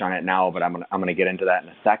touched on it now, but I'm gonna get into that in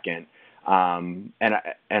a second.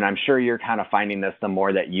 And I'm sure you're kind of finding this the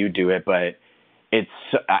more that you do it, but it's,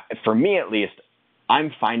 for me at least,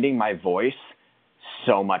 I'm finding my voice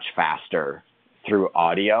so much faster through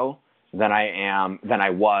audio than I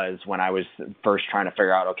was when I was first trying to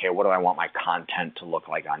figure out, okay, what do I want my content to look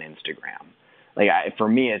like on Instagram? Like, for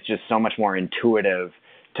me, it's just so much more intuitive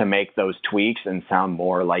to make those tweaks and sound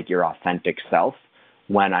more like your authentic self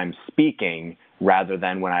when I'm speaking, rather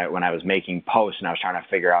than when I was making posts and I was trying to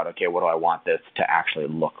figure out, okay, what do I want this to actually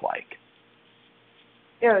look like?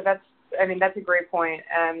 Yeah, that's a great point.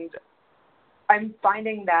 And I'm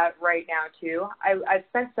finding that right now too. I've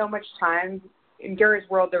spent so much time in Gary's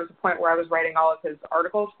world. There was a point where I was writing all of his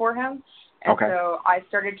articles for him. And so I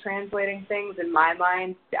started translating things in my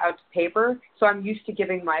mind out to paper. So I'm used to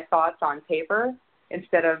giving my thoughts on paper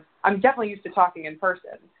instead of, I'm definitely used to talking in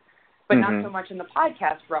person, but not so much in the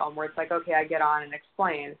podcast realm where it's like, okay, I get on and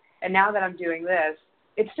explain. And now that I'm doing this,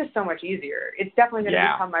 it's just so much easier. It's definitely going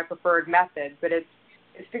to become my preferred method, but it's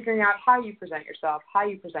figuring out how you present yourself, how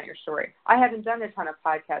you present your story. I haven't done a ton of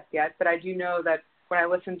podcasts yet, but I do know that when I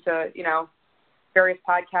listen to, various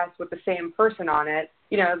podcasts with the same person on it,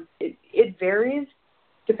 it varies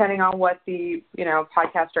depending on what the,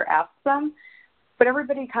 podcaster asks them. But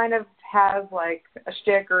everybody kind of has, like, a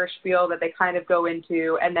shtick or a spiel that they kind of go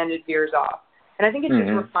into, and then it veers off. And I think it's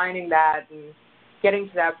just refining that and getting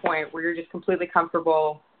to that point where you're just completely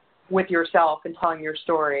comfortable with yourself and telling your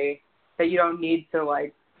story, that you don't need to,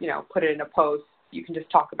 like, put it in a post. You can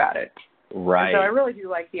just talk about it. Right. And so I really do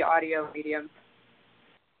like the audio medium.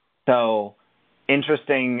 So,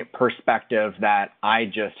 interesting perspective that I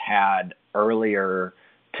just had earlier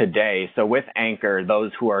today. So with Anchor,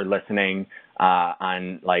 those who are listening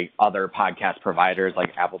on, like, other podcast providers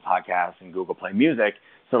like Apple Podcasts and Google Play Music,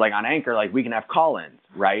 so, like, on Anchor, like, we can have call-ins,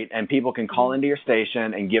 right? And people can call into your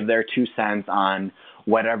station and give their 2 cents on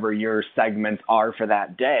whatever your segments are for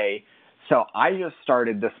that day. So I just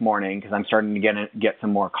started this morning, because I'm starting to get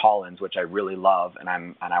some more call-ins, which I really love and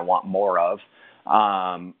I want more of.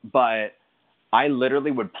 But I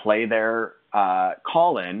literally would play their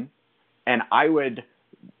call-in, and I would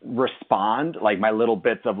respond, like, my little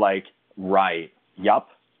bits of, like, right, yup,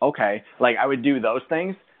 okay. Like, I would do those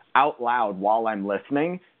things out loud while I'm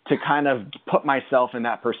listening to kind of put myself in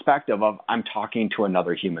that perspective of, I'm talking to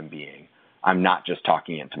another human being. I'm not just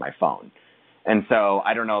talking into my phone. And so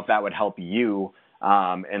I don't know if that would help you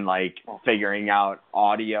in, like, figuring out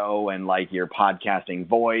audio and, like, your podcasting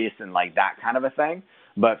voice and, like, that kind of a thing.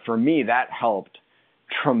 But for me, that helped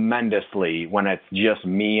tremendously when it's just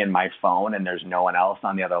me and my phone and there's no one else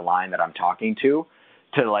on the other line that I'm talking to,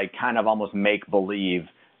 like, kind of almost make believe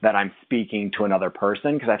that I'm speaking to another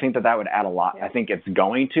person, because I think that would add a lot. I think it's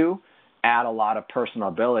going to add a lot of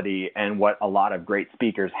personability, and what a lot of great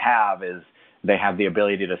speakers have is they have the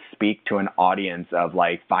ability to speak to an audience of,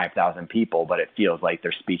 like, 5,000 people, but it feels like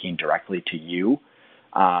they're speaking directly to you.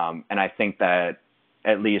 And I think that,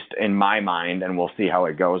 at least in my mind, and we'll see how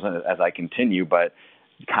it goes as I continue, but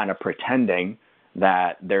kind of pretending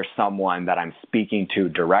that there's someone that I'm speaking to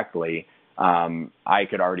directly, I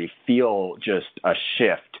could already feel just a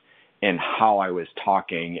shift in how I was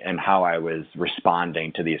talking and how I was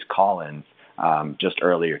responding to these call-ins just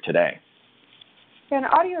earlier today. Yeah, and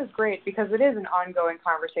audio is great because it is an ongoing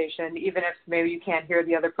conversation, even if maybe you can't hear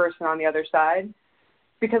the other person on the other side.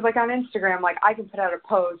 because like on Instagram, like I can put out a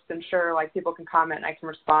post and sure, like people can comment and I can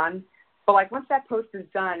respond. But like once that post is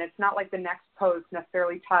done, it's not like the next post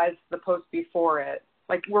necessarily ties to the post before it.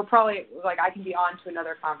 Like we're probably like I can be on to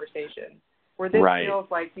another conversation where this feels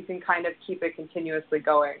like you can kind of keep it continuously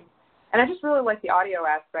going. And I just really like the audio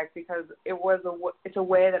aspect because it's a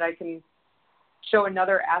way that I can show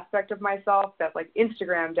another aspect of myself that like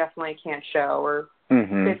Instagram definitely can't show, or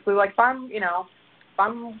basically like if I'm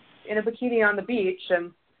in a bikini on the beach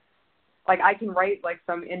and like I can write like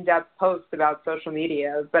some in-depth posts about social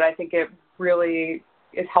media, but I think it really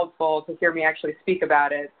is helpful to hear me actually speak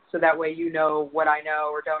about it. So that way, you know what I know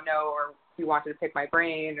or don't know, or if you wanted to pick my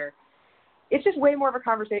brain, or it's just way more of a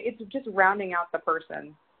conversation. It's just rounding out the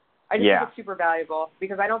person. I just think it's super valuable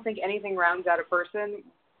because I don't think anything rounds out a person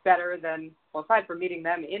better than, well, aside from meeting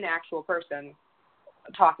them in actual person,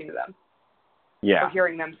 talking to them. Or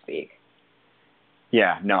hearing them speak.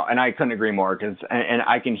 Yeah, no, and I couldn't agree more because, and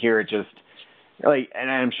I can hear it just like, and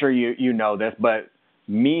I'm sure you know this, but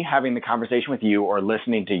me having the conversation with you or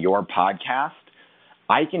listening to your podcast,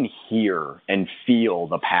 I can hear and feel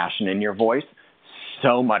the passion in your voice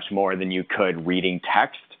so much more than you could reading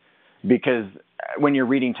text, because when you're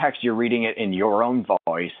reading text, you're reading it in your own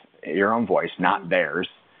voice, not theirs.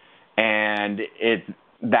 And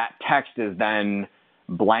that text is then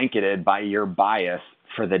blanketed by your bias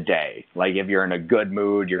for the day. Like if you're in a good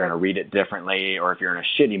mood, you're going to read it differently, or if you're in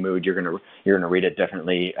a shitty mood, you're going to read it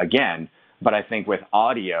differently again. But I think with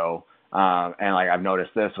audio, and like I've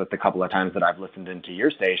noticed this with the couple of times that I've listened into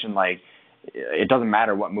your station, like it doesn't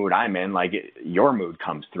matter what mood I'm in, like your mood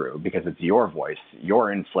comes through because it's your voice,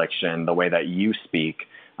 your inflection, the way that you speak.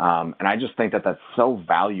 And I just think that that's so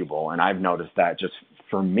valuable. And I've noticed that just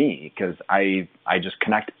for me, because I just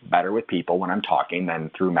connect better with people when I'm talking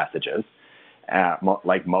than through messages,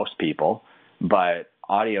 like most people. But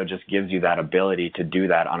audio just gives you that ability to do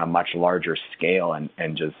that on a much larger scale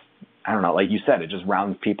and just, I don't know, like you said, it just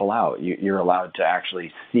rounds people out. You're allowed to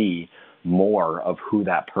actually see more of who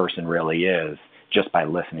that person really is just by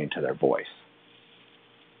listening to their voice.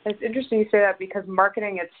 It's interesting you say that because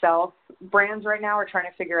marketing itself, brands right now are trying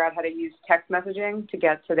to figure out how to use text messaging to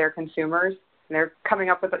get to their consumers. And they're coming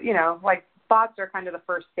up with, like bots are kind of the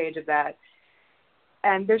first stage of that.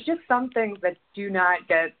 And there's just some things that do not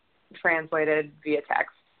get translated via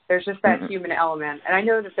text. There's just that human element. And I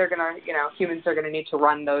know that they're going to, humans are going to need to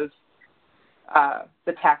run those,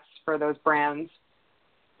 the text for those brands.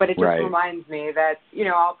 But it just reminds me that,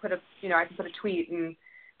 I'll put I can put a tweet, and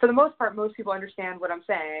for the most part, most people understand what I'm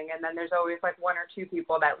saying. And then there's always like one or two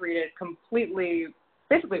people that read it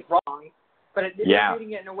basically wrong, but they're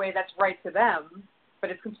reading it in a way that's right to them, but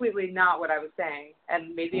it's completely not what I was saying.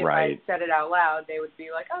 And maybe if I said it out loud, they would be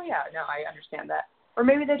like, oh yeah, no, I understand that. Or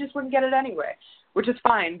maybe they just wouldn't get it anyway, which is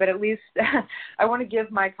fine. But at least I want to give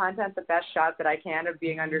my content the best shot that I can of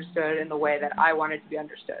being understood in the way that I want it to be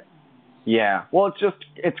understood. Yeah. Well,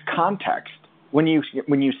 it's context. When you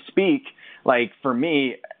speak, like for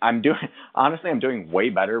me, I'm doing way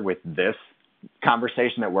better with this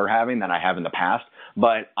conversation that we're having than I have in the past.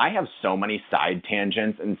 But I have so many side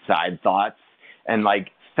tangents and side thoughts, and like,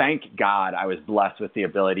 thank God I was blessed with the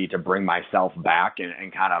ability to bring myself back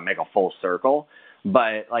and kind of make a full circle.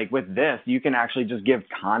 But like with this, you can actually just give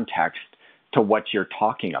context to what you're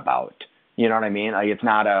talking about. You know what I mean? Like it's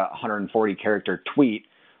not a 140 character tweet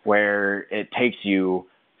where it takes you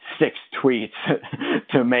 6 tweets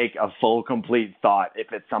to make a full, complete thought if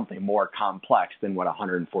it's something more complex than what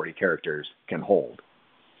 140 characters can hold.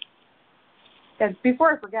 And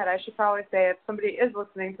before I forget, I should probably say if somebody is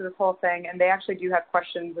listening to this whole thing and they actually do have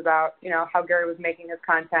questions about, how Gary was making his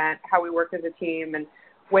content, how we work as a team, and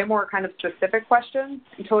way more kind of specific questions,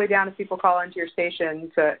 I'm totally down if people call into your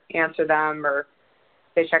station to answer them, or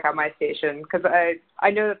they check out my station, because I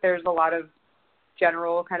know that there's a lot of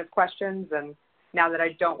general kind of questions, and now that I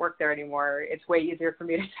don't work there anymore, it's way easier for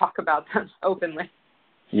me to talk about them openly.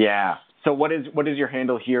 Yeah. So what is your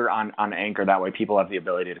handle here on Anchor? That way people have the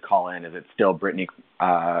ability to call in. Is it still Brittany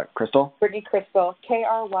Crystal? Brittany Crystal,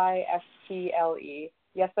 Krystle.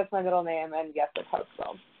 Yes, that's my middle name, and yes, that's how it's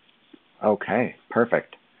spelled. Okay,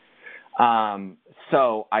 perfect.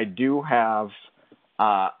 So I do have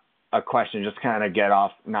a question, just kind of get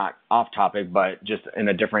off, not off topic, but just in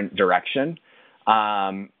a different direction.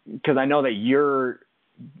 Because I know that you're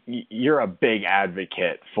a big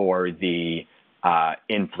advocate for the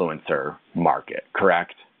influencer market,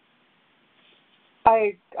 correct?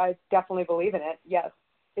 I definitely believe in it. Yes,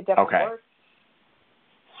 it definitely works.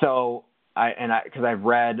 So because I've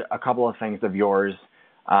read a couple of things of yours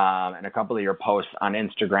and a couple of your posts on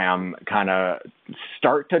Instagram kind of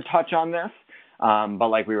start to touch on this. But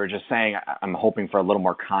like we were just saying, I'm hoping for a little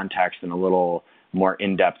more context and a little more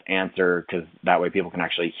in-depth answer, because that way people can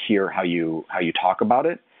actually hear how you talk about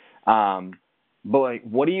it. But like,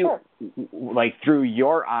 what do you, like, through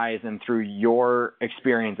your eyes and through your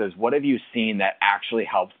experiences, what have you seen that actually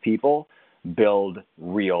helps people build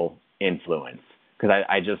real influence? Because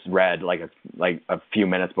I just read like a few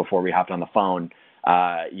minutes before we hopped on the phone,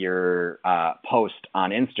 your post on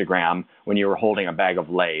Instagram when you were holding a bag of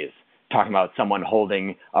Lay's, talking about someone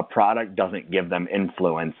holding a product doesn't give them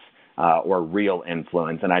influence or real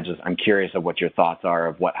influence. And I'm curious of what your thoughts are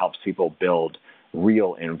of what helps people build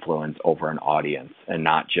real influence over an audience and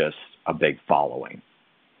not just a big following.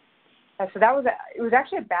 So it was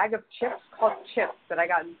actually a bag of chips called Chips that I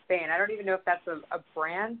got in Spain. I don't even know if that's a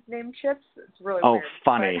brand named Chips. It's really weird. Oh,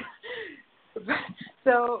 funny.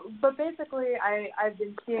 But basically I've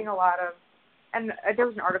been seeing a lot of, and there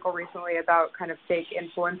was an article recently about kind of fake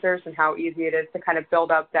influencers and how easy it is to kind of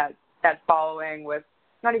build up that following with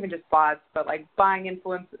not even just bots, but like buying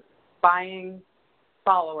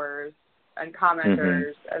followers and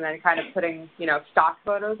commenters, and then kind of putting, stock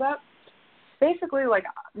photos up. Basically, like,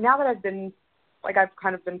 now that I've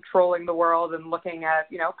kind of been trolling the world and looking at,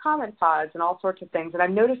 comment pods and all sorts of things, and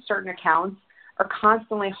I've noticed certain accounts are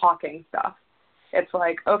constantly hawking stuff. It's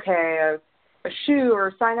like, okay, a shoe,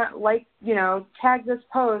 or sign up, like, tag this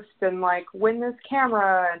post and like win this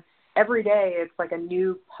camera, and every day it's like a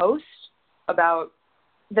new post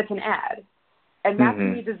that's an ad. And that to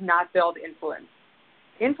me does not build influence.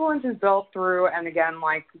 Influence is built through, and again,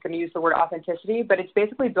 like, I'm going to use the word authenticity, but it's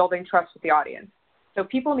basically building trust with the audience. So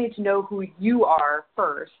people need to know who you are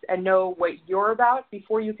first and know what you're about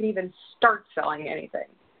before you can even start selling anything.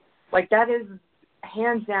 Like, that is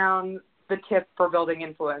hands down the tip for building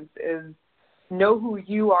influence, is know who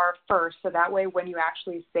you are first, so that way when you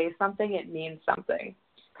actually say something, it means something.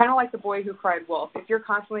 Kind of like the boy who cried wolf. If you're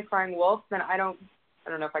constantly crying wolf, then I don't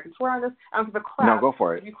know if I can swear on this. I don't give a crap. No, go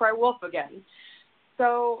for it. If you cry wolf again.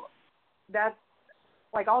 So that's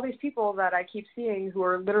like all these people that I keep seeing who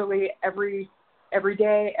are literally every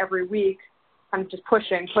day, every week, I'm just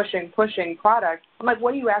pushing product. I'm like,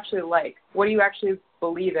 what do you actually like? What do you actually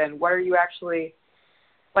believe in? What are you actually,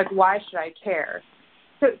 like, why should I care?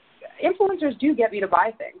 So influencers do get me to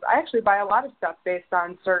buy things. I actually buy a lot of stuff based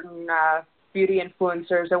on certain beauty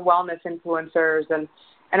influencers and wellness influencers, and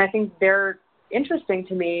I think they're interesting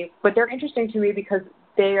to me, but they're interesting to me because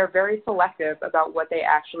they are very selective about what they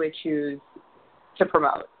actually choose to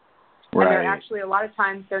promote. Right. And they're actually, a lot of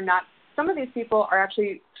times, some of these people are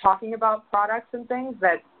actually talking about products and things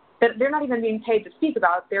that they're not even being paid to speak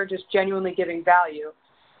about. They're just genuinely giving value.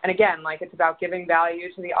 And again, like, it's about giving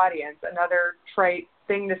value to the audience. Another trite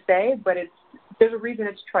thing to say, but there's a reason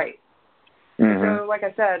it's trite. So like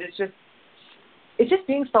I said, it's just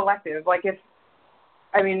being selective. Like,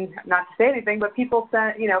 not to say anything, but people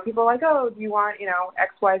are like, oh, do you want,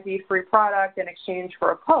 XYZ free product in exchange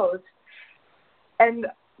for a post? And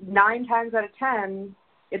 9 times out of 10,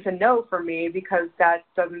 it's a no for me, because that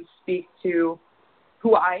doesn't speak to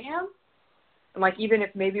who I am. And like, even if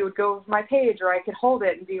maybe it would go with my page, or I could hold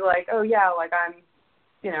it and be like, oh yeah, like,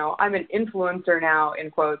 I'm an influencer now,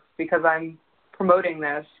 in quotes, because I'm promoting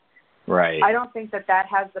this. Right. I don't think that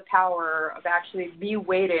has the power of actually me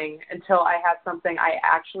waiting until I have something I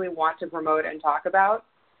actually want to promote and talk about,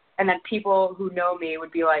 and then people who know me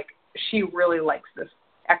would be like, she really likes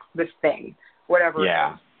this thing, whatever it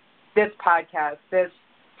is. This podcast, this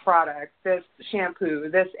product, this shampoo,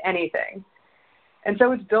 this anything. And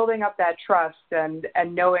so it's building up that trust and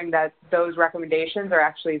knowing that those recommendations are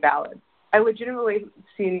actually valid. I legitimately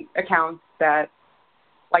seen accounts that,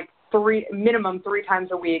 like, minimum 3 times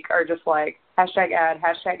a week are just like, hashtag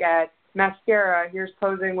ad, mascara, here's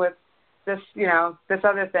posing with this, this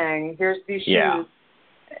other thing, here's these shoes. Yeah.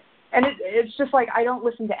 And it's just like, I don't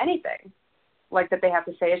listen to anything like that they have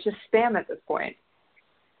to say. It's just spam at this point.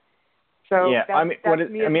 So that to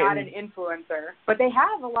me is not an influencer. But they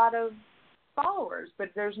have a lot of followers,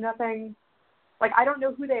 but there's nothing, like, I don't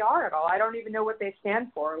know who they are at all. I don't even know what they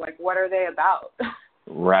stand for. Like, what are they about?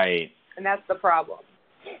 Right. And that's the problem.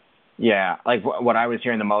 Yeah, like, what I was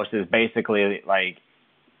hearing the most is basically, like,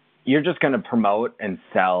 you're just going to promote and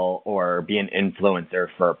sell or be an influencer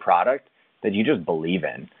for a product that you just believe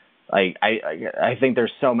in. Like, I think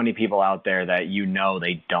there's so many people out there that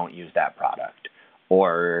they don't use that product,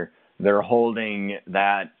 or they're holding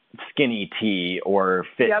that skinny tea or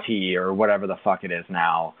fit tea or whatever the fuck it is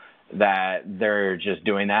now, that they're just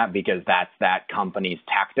doing that because that's that company's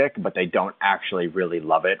tactic, but they don't actually really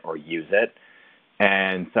love it or use it.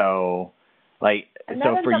 And so, like, And that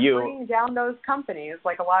so ends for up you, bringing down those companies.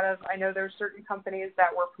 Like I know there's certain companies that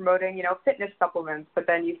were promoting, fitness supplements, but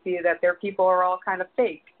then you see that their people are all kind of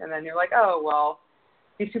fake. And then you're like, oh, well,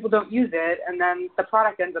 these people don't use it. And then the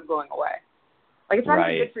product ends up going away. Like, it's not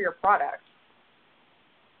even good for your product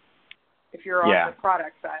if you're on the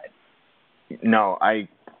product side. No,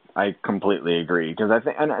 I completely agree, because I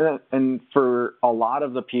think, and for a lot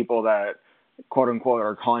of the people that quote unquote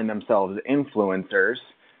are calling themselves influencers,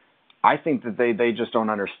 I think that they just don't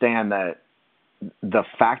understand that the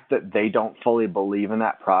fact that they don't fully believe in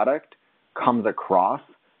that product comes across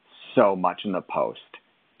so much in the post,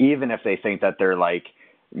 even if they think that they're like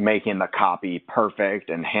making the copy perfect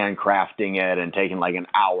and handcrafting it and taking like an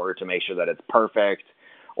hour to make sure that it's perfect.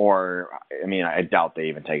 Or, I mean, I doubt they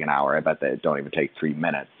even take an hour. I bet they don't even take 3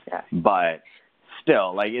 minutes. Yeah. But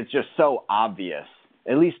still, like, it's just so obvious,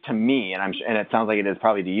 at least to me, and it sounds like it is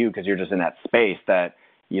probably to you because you're just in that space, that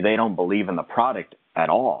they don't believe in the product at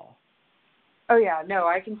all. Oh, yeah. No,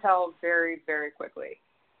 I can tell very, very quickly.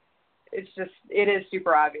 It is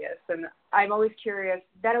super obvious. And I'm always curious.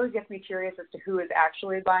 That always gets me curious as to who is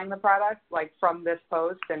actually buying the product, like from this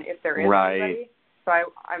post, and if there is anybody. So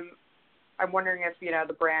I'm wondering if,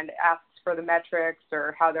 the brand asks for the metrics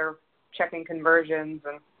or how they're checking conversions.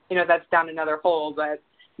 And, that's down another hole. But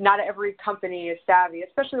not every company is savvy,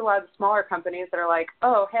 especially a lot of the smaller companies that are like,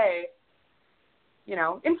 oh, hey,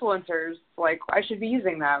 influencers, like, I should be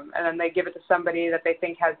using them. And then they give it to somebody that they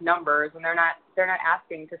think has numbers, and they're not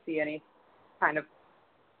asking to see any kind of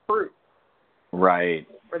proof. Right.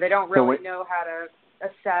 Or they don't really know how to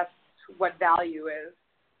assess what value is.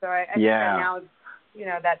 So I think that now is,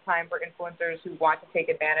 that time for influencers who want to take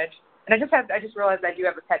advantage. And I just realized I do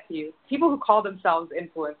have a pet peeve. People who call themselves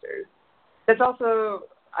influencers. That's also,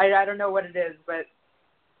 I don't know what it is, but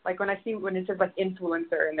like when it says like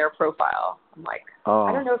influencer in their profile, I'm like,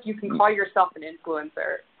 I don't know if you can call yourself an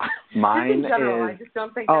influencer. Mine in general, is, I just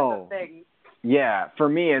don't think that's a thing. Yeah, for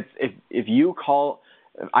me, it's if you call,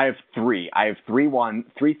 I have three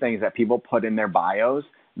things that people put in their bios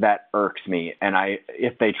that irks me, and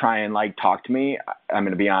if they try and like talk to me, I'm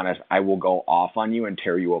going to be honest, I will go off on you and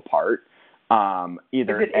tear you apart.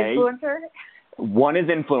 Either is it influencer? One is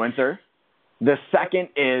influencer. The second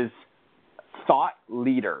is thought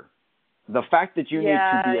leader. The fact that you need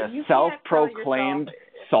to be a self-proclaimed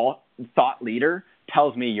thought leader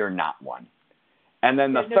tells me you're not one. And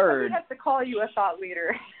then the third, somebody has to call you a thought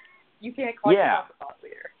leader. You can't call yourself a thought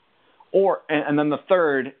leader. And then the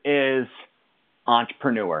third is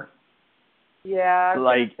entrepreneur. Yeah, I was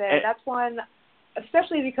going to say, that's one,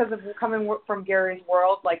 especially because of coming from Gary's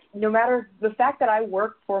world, like, no matter the fact that I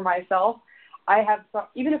work for myself,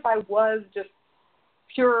 even if I was just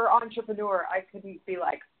pure entrepreneur, I couldn't be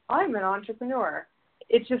like, I'm an entrepreneur.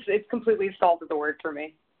 It's completely salted the word for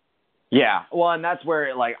me. Yeah, well, and that's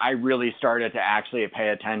where like I really started to actually pay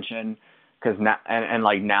attention, because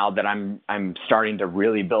now that I'm starting to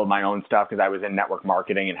really build my own stuff, because I was in network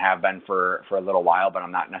marketing and have been for a little while, but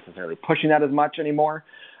I'm not necessarily pushing that as much anymore,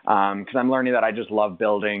 because I'm learning that I just love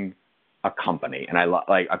building a company, and I love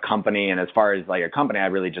like a company. And as far as like a company, I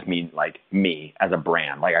really just mean like me as a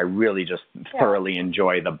brand. Like I really just thoroughly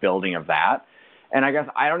enjoy the building of that. And I guess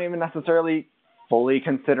I don't even necessarily fully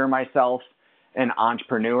consider myself an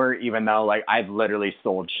entrepreneur, even though like I've literally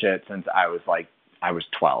sold shit since I was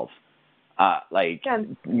 12.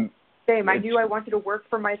 Same. I wanted to work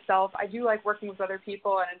for myself. I do like working with other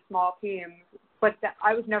people and in small teams, but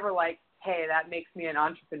I was never like, hey, that makes me an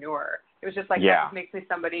entrepreneur. It was just like, that makes me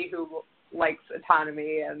somebody who likes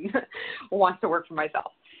autonomy and wants to work for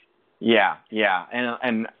myself. Yeah.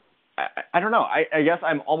 And I don't know. I guess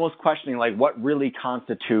I'm almost questioning like what really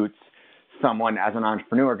constitutes someone as an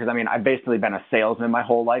entrepreneur, because I mean, I've basically been a salesman my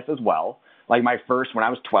whole life as well. Like when I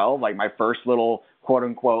was 12, like my first little quote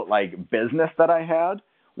unquote like business that I had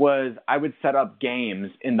was I would set up games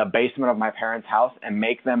in the basement of my parents' house and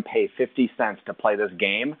make them pay 50 cents to play this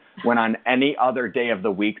game, when on any other day of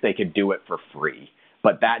the week they could do it for free.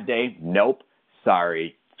 But that day, nope,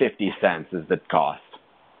 sorry, 50 cents is the cost.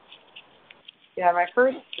 Yeah,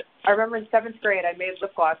 I remember in 7th grade, I made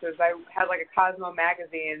lip glosses. I had like a Cosmo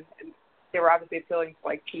magazine, and they were obviously appealing to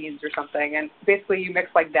like teens or something. And basically you mix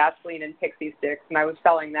like Vaseline and pixie sticks, and I was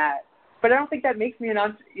selling that. But I don't think that makes me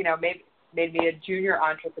made me a junior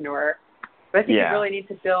entrepreneur. But I think you really need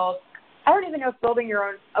to build, I don't even know if building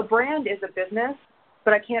a brand is a business,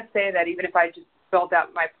 but I can't say that even if I just built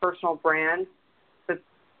out my personal brand,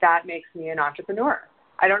 that makes me an entrepreneur.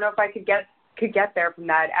 I don't know if I could get there from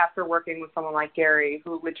that after working with someone like Gary,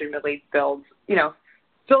 who legitimately builds,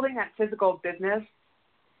 building that physical business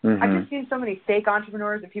I've just seen so many fake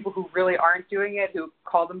entrepreneurs and people who really aren't doing it, who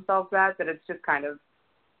call themselves that it's just kind of,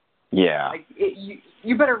 like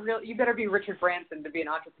you better be Richard Branson to be an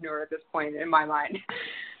entrepreneur at this point, in my mind.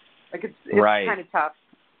 Like it's kind of tough.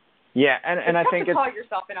 Yeah, and I think it's tough to call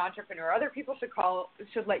yourself an entrepreneur. Other people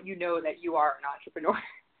should let you know that you are an entrepreneur.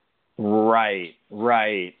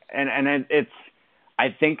 Right. And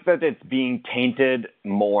I think that it's being tainted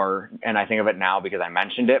more, and I think of it now because I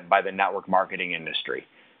mentioned it, by the network marketing industry,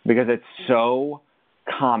 because it's so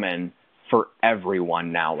common for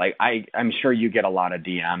everyone now. Like I'm sure you get a lot of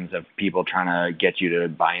DMs of people trying to get you to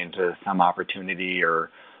buy into some opportunity or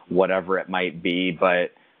whatever it might be.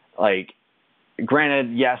 But like,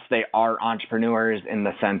 granted, yes, they are entrepreneurs in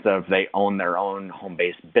the sense of they own their own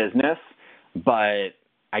home-based business, but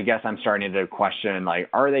I guess I'm starting to question, like,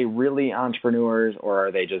 are they really entrepreneurs, or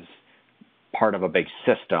are they just part of a big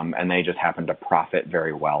system and they just happen to profit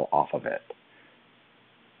very well off of it?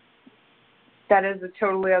 That is a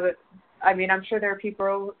totally other. I mean, I'm sure there are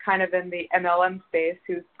people kind of in the MLM space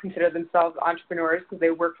who consider themselves entrepreneurs because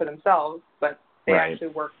they work for themselves, but they actually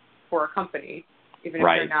work for a company, even if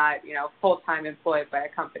they're not, full-time employed by a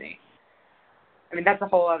company. I mean, that's a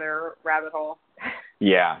whole other rabbit hole.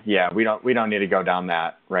 Yeah. We don't need to go down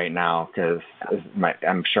that right now, because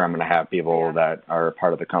I'm sure I'm going to have people that are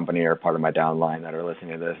part of the company or part of my downline that are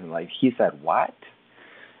listening to this and like, he said what?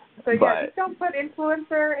 So just don't put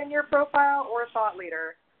influencer in your profile or thought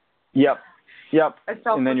leader. Yep.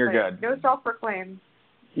 And then you're good. No self-proclaimed.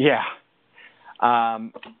 Yeah.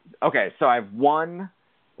 Okay, so I have one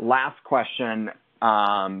last question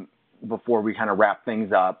before we kind of wrap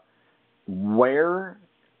things up. Where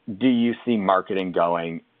do you see marketing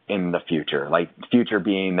going in the future? Like, future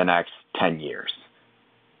being the next 10 years.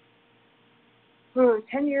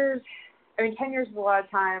 10 years. I mean, 10 years is a lot of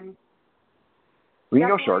time. We can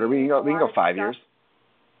go shorter. We can go 5 years.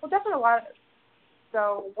 Well, definitely a lot.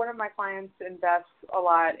 So one of my clients invests a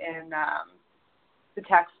lot in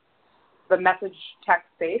the message text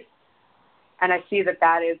space, and I see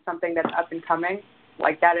that is something that's up and coming.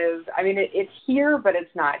 Like that is, I mean, it's here, but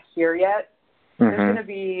it's not here yet. There's going to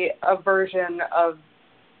be a version of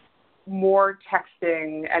more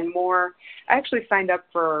texting and more. I actually signed up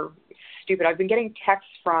for I've been getting texts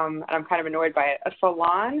from, and I'm kind of annoyed by it, a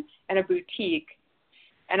salon and a boutique.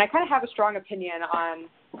 And I kind of have a strong opinion on,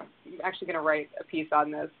 I'm actually going to write a piece on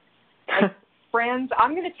this. Like, brands,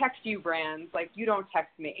 I'm going to text you brands, like you don't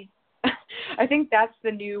text me. I think that's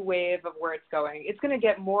the new wave of where it's going. It's going to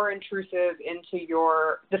get more intrusive into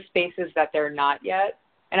the spaces that they're not yet.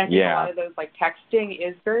 And I think a lot of those, like texting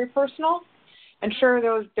is very personal. And sure,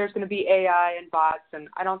 there's going to be AI and bots, and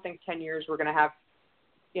I don't think 10 years we're going to have,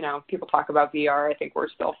 people talk about VR. I think we're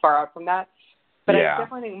still far out from that. But I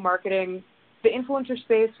definitely think marketing, the influencer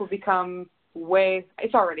space will become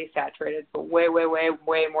it's already saturated, but way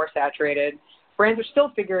more saturated. Brands are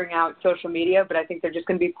still figuring out social media, but I think they're just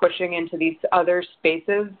going to be pushing into these other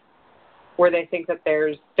spaces where they think that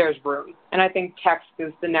there's room. And I think text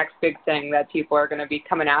is the next big thing that people are going to be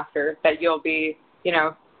coming after, that you'll be,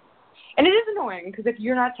 and it is annoying because if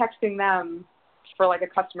you're not texting them for like a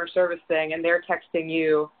customer service thing and they're texting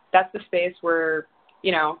you, that's the space where,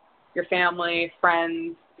 your family,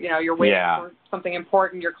 friends, you're waiting for something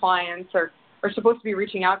important, your clients are supposed to be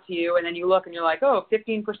reaching out to you, and then you look and you're like,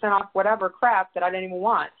 15% off whatever crap that I didn't even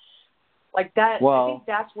want. Like that, I think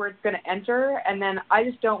that's where it's going to enter. And then I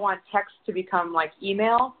just don't want text to become like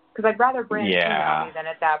email, because I'd rather brands email me than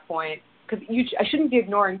at that point, because I shouldn't be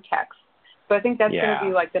ignoring text. But I think that's going to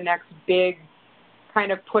be like the next big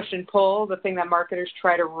kind of push and pull, the thing that marketers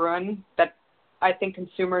try to ruin, that I think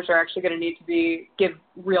consumers are actually going to need to give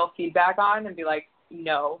real feedback on and be like,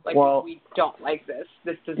 no, like we don't like this.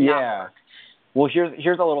 This does not work. Well,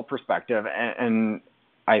 here's a little perspective, and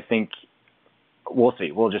I think we'll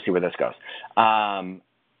see. We'll just see where this goes.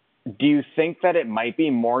 Do you think that it might be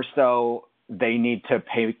more so they need to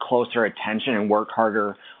pay closer attention and work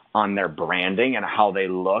harder on their branding and how they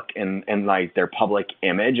look and like their public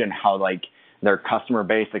image and how like their customer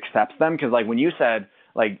base accepts them? Because like when you said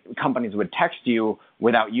like companies would text you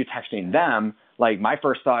without you texting them, like my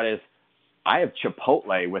first thought is, I have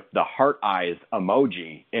Chipotle with the heart eyes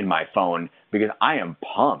emoji in my phone because I am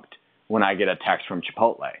pumped when I get a text from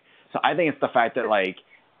Chipotle. So I think it's the fact that like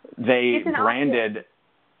they branded. Option.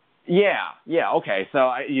 Yeah. Okay.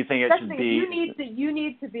 So you think it should be? You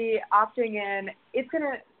need to be opting in.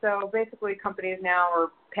 So basically companies now are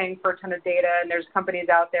paying for a ton of data, and there's companies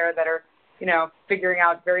out there that are, figuring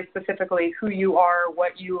out very specifically who you are,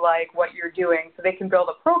 what you like, what you're doing, so they can build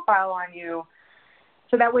a profile on you.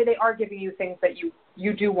 So that way they are giving you things that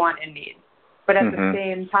you do want and need. But at the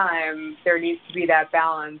same time, there needs to be that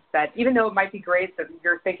balance that even though it might be great that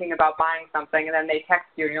you're thinking about buying something and then they text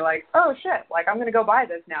you and you're like, oh, shit, like I'm going to go buy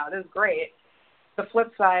this now. This is great. The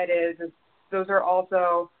flip side is those are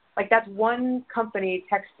also, like that's one company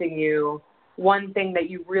texting you one thing that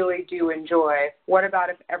you really do enjoy. What about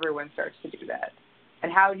if everyone starts to do that?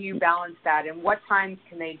 And how do you balance that? And what times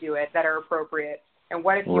can they do it that are appropriate? And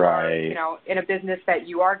what if you are, you know, in a business that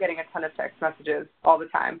you are getting a ton of text messages all the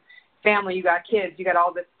time? Family, you got kids, you got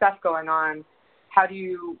all this stuff going on. How do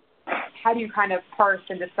you kind of parse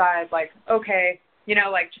and decide, like, okay, you know,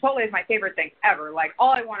 like Chipotle is my favorite thing ever. Like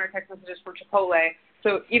all I want are text messages for Chipotle.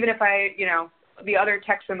 So even if the other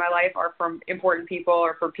texts in my life are from important people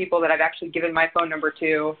or for people that I've actually given my phone number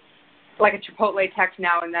to, like a Chipotle text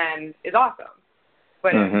now and then is awesome.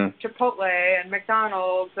 But Chipotle and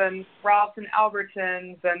McDonald's and Ralph's and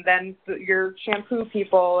Albertsons and then your shampoo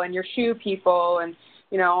people and your shoe people and,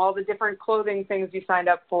 you know, all the different clothing things you signed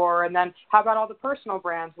up for. And then how about all the personal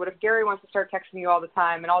brands? What if Gary wants to start texting you all the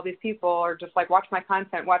time and all these people are just like, watch my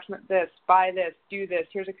content, watch this, buy this, do this,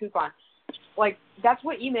 here's a coupon. Like, that's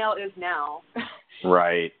what email is now.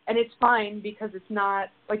 Right. And it's fine because it's not,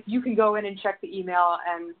 like, you can go in and check the email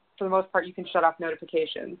and for the most part you can shut off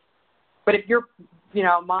notifications. But if your, you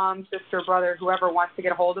know, mom, sister, brother, whoever wants to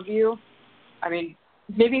get a hold of you, I mean,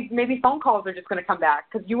 maybe phone calls are just going to come back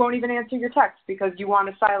because you won't even answer your texts because you want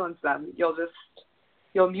to silence them.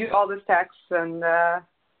 You'll mute all this text and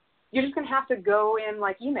you're just going to have to go in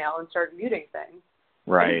like email and start muting things.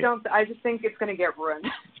 Right. I just think it's going to get ruined.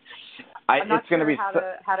 I'm not sure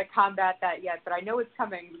how to combat that yet, but I know it's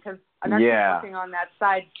coming because I'm actually working on that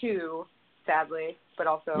side too, sadly, but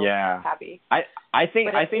also happy. I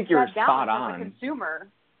think you're spot on. As a consumer.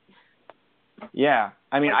 Yeah.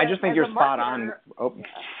 I mean, I just think you're spot on. Oh.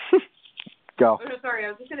 Yeah. Go. Oh, no, sorry. I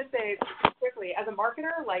was just going to say quickly, as a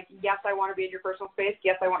marketer, like, yes, I want to be in your personal space.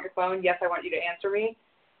 Yes, I want your phone. Yes, I want you to answer me.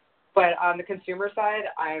 But on the consumer side,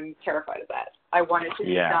 I'm terrified of that. I want it to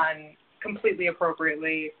be done completely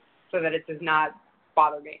appropriately so that it does not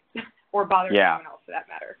bother me or bother anyone else for that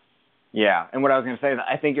matter. Yeah. And what I was going to say is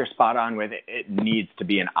I think you're spot on with it. It needs to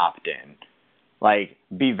be an opt-in. Like,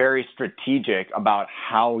 be very strategic about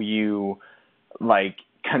how you, like,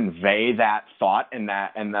 convey that thought and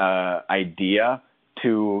the idea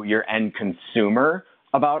to your end consumer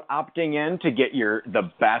about opting in to get the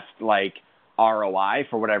best, like, ROI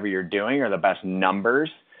for whatever you're doing or the best numbers.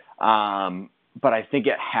 But I think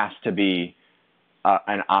it has to be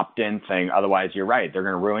an opt-in thing. Otherwise, you're right. They're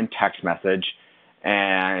going to ruin text message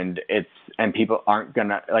and people aren't going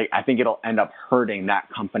to, like, I think it'll end up hurting that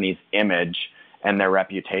company's image and their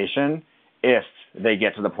reputation if they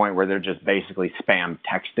get to the point where they're just basically spam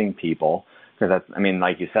texting people. Because that's, I mean,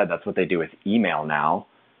 like you said, that's what they do with email now.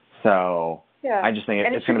 So I just think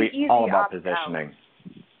it's going to be all about positioning.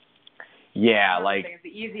 Yeah, like it's the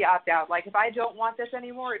easy opt out. Like if I don't want this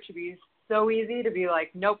anymore, it should be so easy to be like,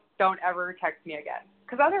 nope, don't ever text me again.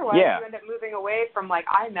 Because otherwise you end up moving away from like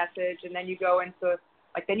iMessage, and then you go into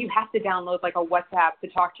like then you have to download like a WhatsApp to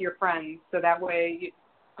talk to your friends, so that way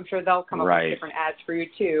I'm sure they'll come up with different ads for you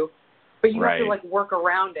too. But you have to like work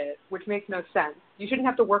around it, which makes no sense. You shouldn't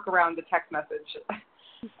have to work around the text message.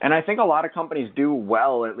 And I think a lot of companies do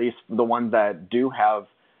well, at least the ones that do have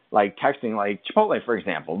like texting, like Chipotle, for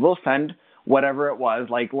example. They'll send whatever it was,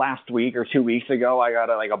 like last week or 2 weeks ago, I got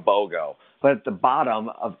a BOGO. But at the bottom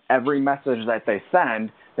of every message that they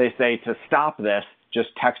send, they say to stop this, just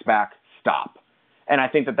text back, stop. And I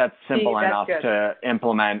think that that's simple enough to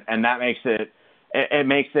implement, and that makes it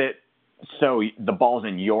makes it so the ball's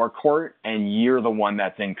in your court and you're the one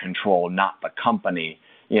that's in control, not the company,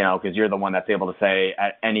 you know, because you're the one that's able to say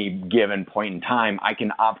at any given point in time, I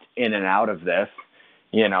can opt in and out of this,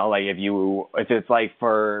 you know, like if it's like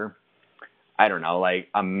for, I don't know, like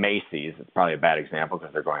a Macy's, it's probably a bad example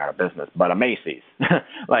because they're going out of business, but a Macy's,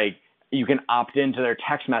 like you can opt into their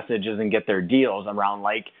text messages and get their deals around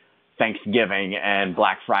like Thanksgiving and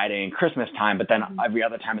Black Friday and Christmas time, but then every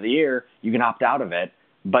other time of the year, you can opt out of it,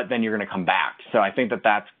 but then you're going to come back. So I think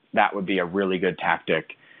that would be a really good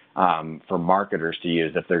tactic for marketers to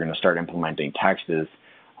use if they're going to start implementing text, is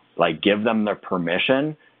like give them the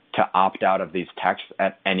permission to opt out of these texts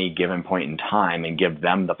at any given point in time and give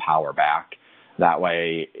them the power back. That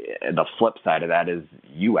way, the flip side of that is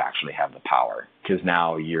you actually have the power, because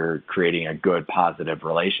now you're creating a good, positive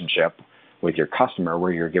relationship with your customer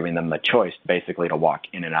where you're giving them the choice basically to walk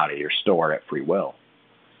in and out of your store at free will.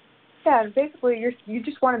 Yeah, and basically you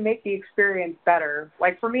just want to make the experience better.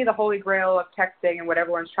 Like for me, the holy grail of texting and what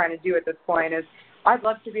everyone's trying to do at this point is I'd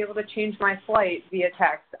love to be able to change my flight via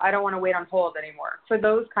text. I don't want to wait on hold anymore. For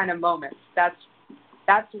those kind of moments, that's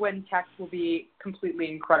that's when tech will be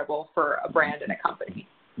completely incredible for a brand and a company.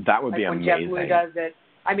 That would be when amazing. JetBlue does it.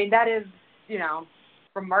 I mean, that is,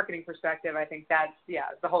 from a marketing perspective, I think that's,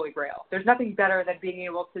 the holy grail. There's nothing better than being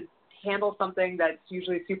able to handle something that's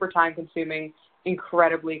usually super time consuming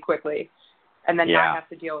incredibly quickly and then not have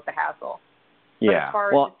to deal with the hassle. But as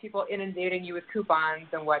far as people inundating you with coupons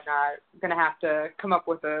and whatnot, they're going to have to come up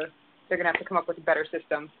with a better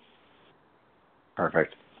system.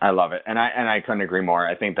 Perfect. I love it. And I couldn't agree more.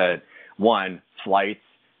 I think that flights,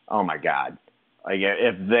 oh my God. Like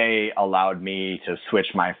if they allowed me to switch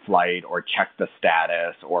my flight or check the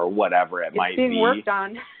status or whatever it might be. It's being worked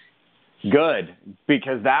on. Good,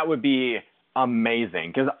 because that would be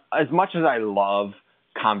amazing. Because as much as I love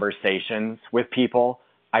conversations with people,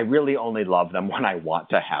 I really only love them when I want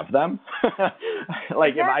to have them.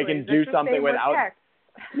 Like if I can do something without,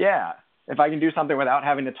 if I can do something without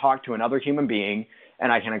having to talk to another human being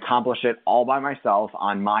and I can accomplish it all by myself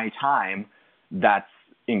on my time, that's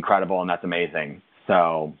incredible and that's amazing.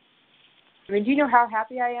 So, I mean, do you know how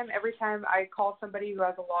happy I am every time I call somebody who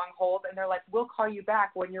has a long hold and they're like, we'll call you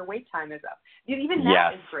back when your wait time is up. Even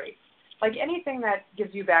that is great. Like anything that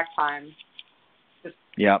gives you back time. Just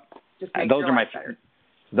makes those are my better.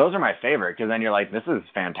 Those are my favorite because then you're like, this is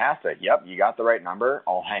fantastic. Yep, you got the right number.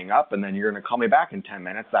 I'll hang up and then you're going to call me back in 10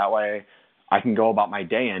 minutes. That way I can go about my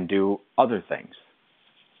day and do other things.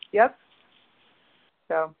 Yep.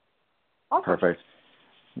 So, awesome. Perfect.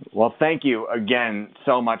 Well, thank you again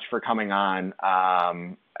so much for coming on.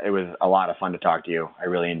 It was a lot of fun to talk to you. I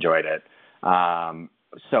really enjoyed it.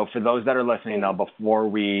 So for those that are listening, though, before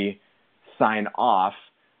we sign off,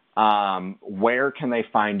 where can they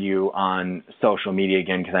find you on social media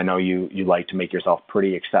again? Because I know you like to make yourself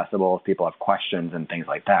pretty accessible if people have questions and things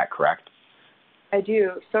like that, correct? I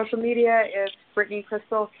do. Social media is Brittany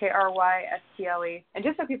Krystle, Krystle. And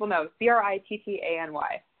just so people know,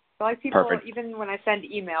 Brittany. So like people, even when I send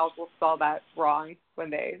emails, will spell that wrong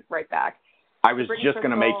when they write back. I was just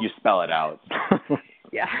going to make you spell it out.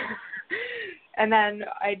 Yeah. And then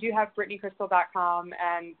I do have BrittanyKrystle.com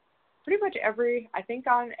and pretty much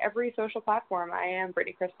on every social platform, I am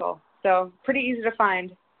Brittany Krystle. So pretty easy to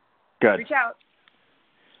find. Good. Reach out.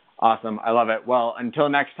 Awesome. I love it. Well, until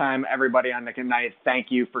next time, everybody on Nick at Night,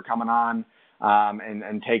 thank you for coming on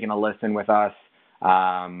and taking a listen with us.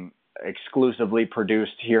 Exclusively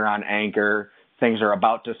produced here on Anchor. Things are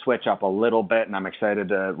about to switch up a little bit, and I'm excited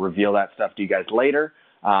to reveal that stuff to you guys later.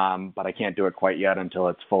 But I can't do it quite yet until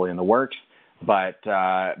it's fully in the works. But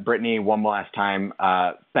Brittany, one last time,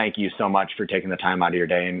 thank you so much for taking the time out of your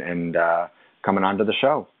day and coming on to the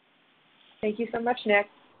show. Thank you so much, Nick.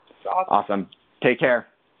 It's awesome. Awesome. Take care.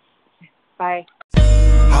 Bye.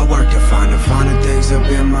 I work to find the finer things up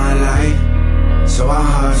in my life, so I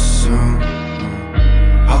hustle.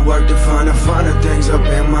 I work to find the finer things up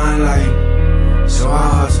in my life, so I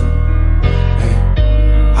hustle. Hey.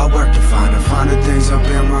 I work to find the finer things up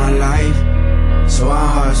in my life, so I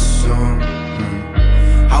hustle.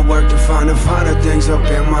 I work to find the finer things up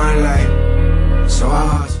in my life, so I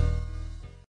hustle.